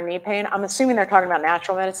well for knee pain. I'm assuming they're talking about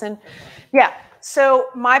natural medicine. Yeah, so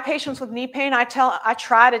my patients with knee pain, I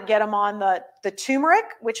try to get them on the turmeric,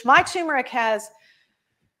 which my turmeric has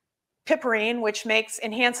piperine, which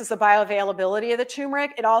enhances the bioavailability of the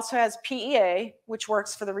turmeric. It also has PEA, which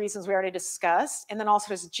works for the reasons we already discussed, and then also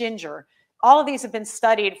has ginger. All of these have been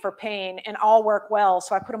studied for pain and all work well,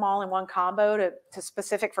 so I put them all in one combo to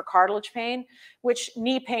specific for cartilage pain, which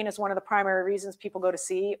knee pain is one of the primary reasons people go to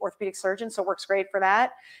see orthopedic surgeons, so it works great for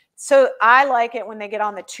that. So I like it when they get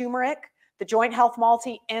on the turmeric, the joint health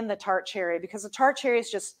multi, and the tart cherry, because the tart cherry has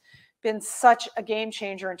just been such a game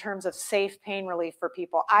changer in terms of safe pain relief for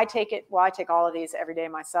people. I take all of these every day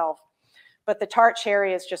myself, but the tart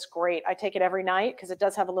cherry is just great. I take it every night because it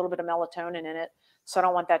does have a little bit of melatonin in it, so I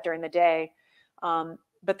don't want that during the day.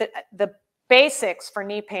 But the basics for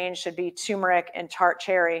knee pain should be turmeric and tart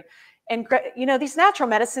cherry. And these natural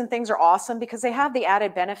medicine things are awesome because they have the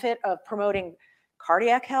added benefit of promoting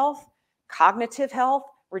cardiac health, cognitive health,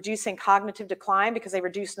 reducing cognitive decline because they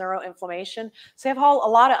reduce neuroinflammation. So they have a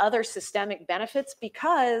lot of other systemic benefits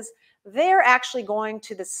because they're actually going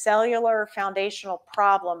to the cellular foundational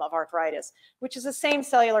problem of arthritis, which is the same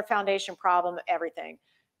cellular foundation problem of everything: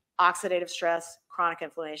 oxidative stress, chronic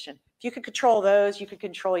inflammation. If you could control those, you could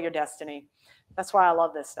control your destiny. That's why I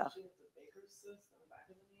love this stuff.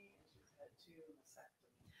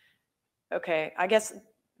 Okay, I guess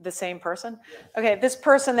the same person? Okay, this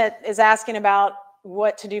person that is asking about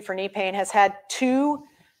what to do for knee pain has had 2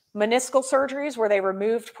 meniscal surgeries where they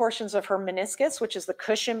removed portions of her meniscus, which is the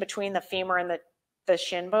cushion between the femur and the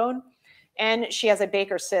shin bone. And she has a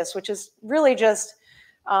Baker cyst, which is really just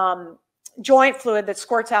joint fluid that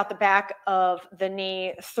squirts out the back of the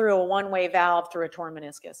knee through a one-way valve through a torn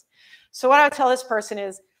meniscus. So what I would tell this person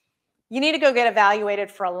is, you need to go get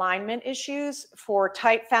evaluated for alignment issues, for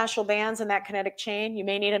tight fascial bands in that kinetic chain. You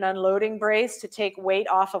may need an unloading brace to take weight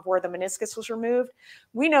off of where the meniscus was removed.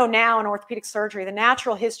 We know now in orthopedic surgery, the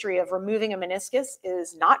natural history of removing a meniscus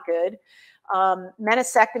is not good.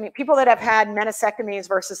 Meniscectomy, people that have had meniscectomies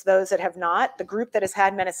versus those that have not, the group that has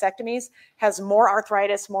had meniscectomies has more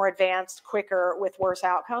arthritis, more advanced, quicker, with worse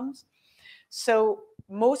outcomes. So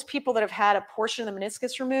most people that have had a portion of the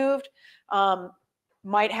meniscus removed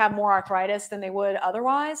might have more arthritis than they would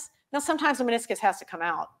otherwise. Now, sometimes the meniscus has to come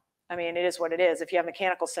out. I mean, it is what it is if you have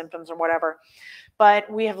mechanical symptoms or whatever. But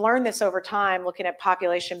we have learned this over time looking at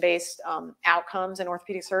population-based outcomes in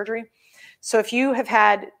orthopedic surgery. So if you have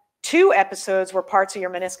had 2 episodes where parts of your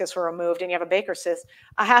meniscus were removed and you have a Baker cyst,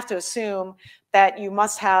 I have to assume that you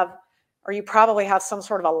must have, or you probably have some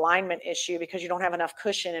sort of alignment issue because you don't have enough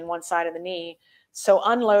cushion in one side of the knee. So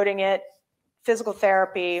unloading it, physical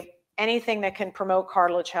therapy, anything that can promote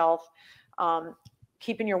cartilage health,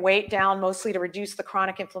 keeping your weight down mostly to reduce the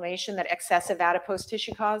chronic inflammation that excessive adipose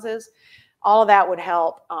tissue causes, all of that would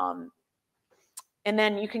help. And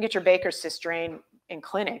then you can get your Baker cyst drained in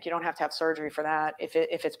clinic. You don't have to have surgery for that if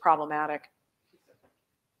it's problematic.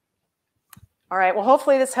 All right, well,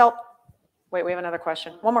 hopefully this helped. Wait, we have another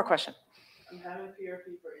question. One more question. I'm having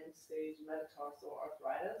PRP for end-stage metatarsal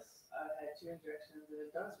arthritis. I've had 2 injections and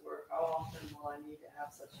it does work. How often will I need to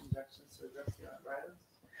have such injections to address the arthritis?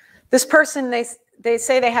 This person, they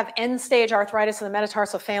say they have end-stage arthritis in the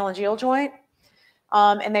metatarsal phalangeal joint,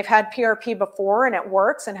 and they've had PRP before and it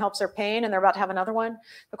works and helps their pain, and they're about to have another one.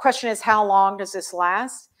 The question is, how long does this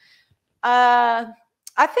last? I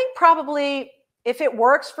think probably if it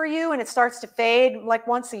works for you and it starts to fade, like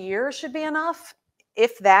once a year should be enough,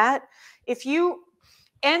 if that. If you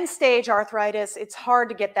end-stage arthritis, it's hard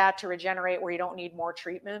to get that to regenerate where you don't need more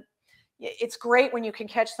treatment. It's great when you can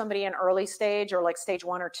catch somebody in early stage or like stage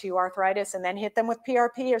 1 or 2 arthritis and then hit them with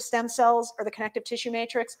PRP or stem cells or the connective tissue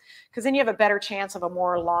matrix, because then you have a better chance of a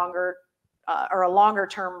more longer or a longer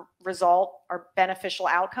term result or beneficial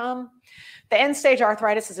outcome. The end stage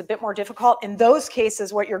arthritis is a bit more difficult. In those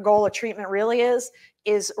cases, what your goal of treatment really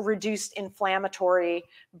is reduced inflammatory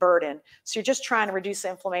burden. So you're just trying to reduce the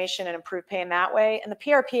inflammation and improve pain that way. And the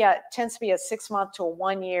PRP tends to be a 6-month to a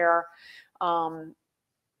 1-year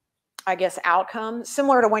I guess, outcome,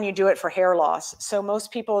 similar to when you do it for hair loss. So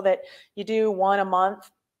most people that you do 1 a month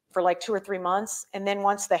for like 2 or 3 months, and then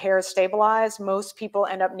once the hair is stabilized, most people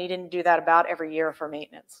end up needing to do that about every year for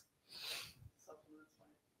maintenance.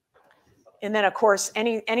 And then, of course,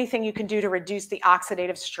 anything you can do to reduce the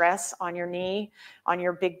oxidative stress on your knee, on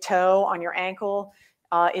your big toe, on your ankle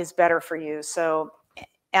is better for you. So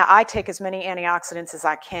I take as many antioxidants as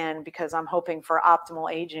I can because I'm hoping for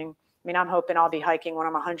optimal aging. I mean, I'm hoping I'll be hiking when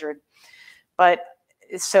I'm 100. But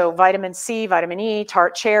so vitamin C, vitamin E,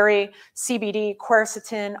 tart cherry, CBD,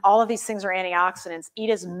 quercetin, all of these things are antioxidants. Eat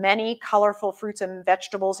as many colorful fruits and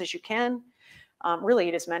vegetables as you can. Really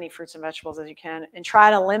eat as many fruits and vegetables as you can, and try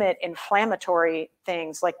to limit inflammatory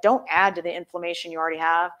things. Like, don't add to the inflammation you already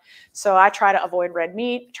have. So I try to avoid red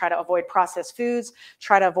meat, try to avoid processed foods,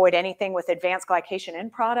 try to avoid anything with advanced glycation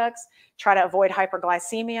end products, try to avoid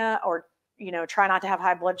hyperglycemia, or try not to have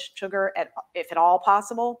high blood sugar if at all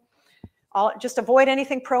possible. Just avoid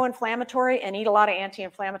anything pro-inflammatory and eat a lot of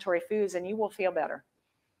anti-inflammatory foods, and you will feel better.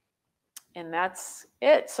 And that's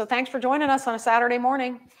it. So thanks for joining us on a Saturday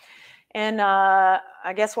morning. And I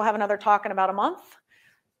guess we'll have another talk in about a month.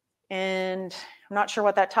 And I'm not sure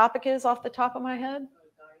what that topic is off the top of my head.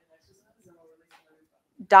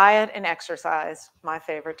 Diet and exercise, my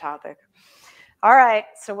favorite topic. All right,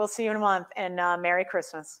 so we'll see you in a month, and Merry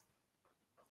Christmas.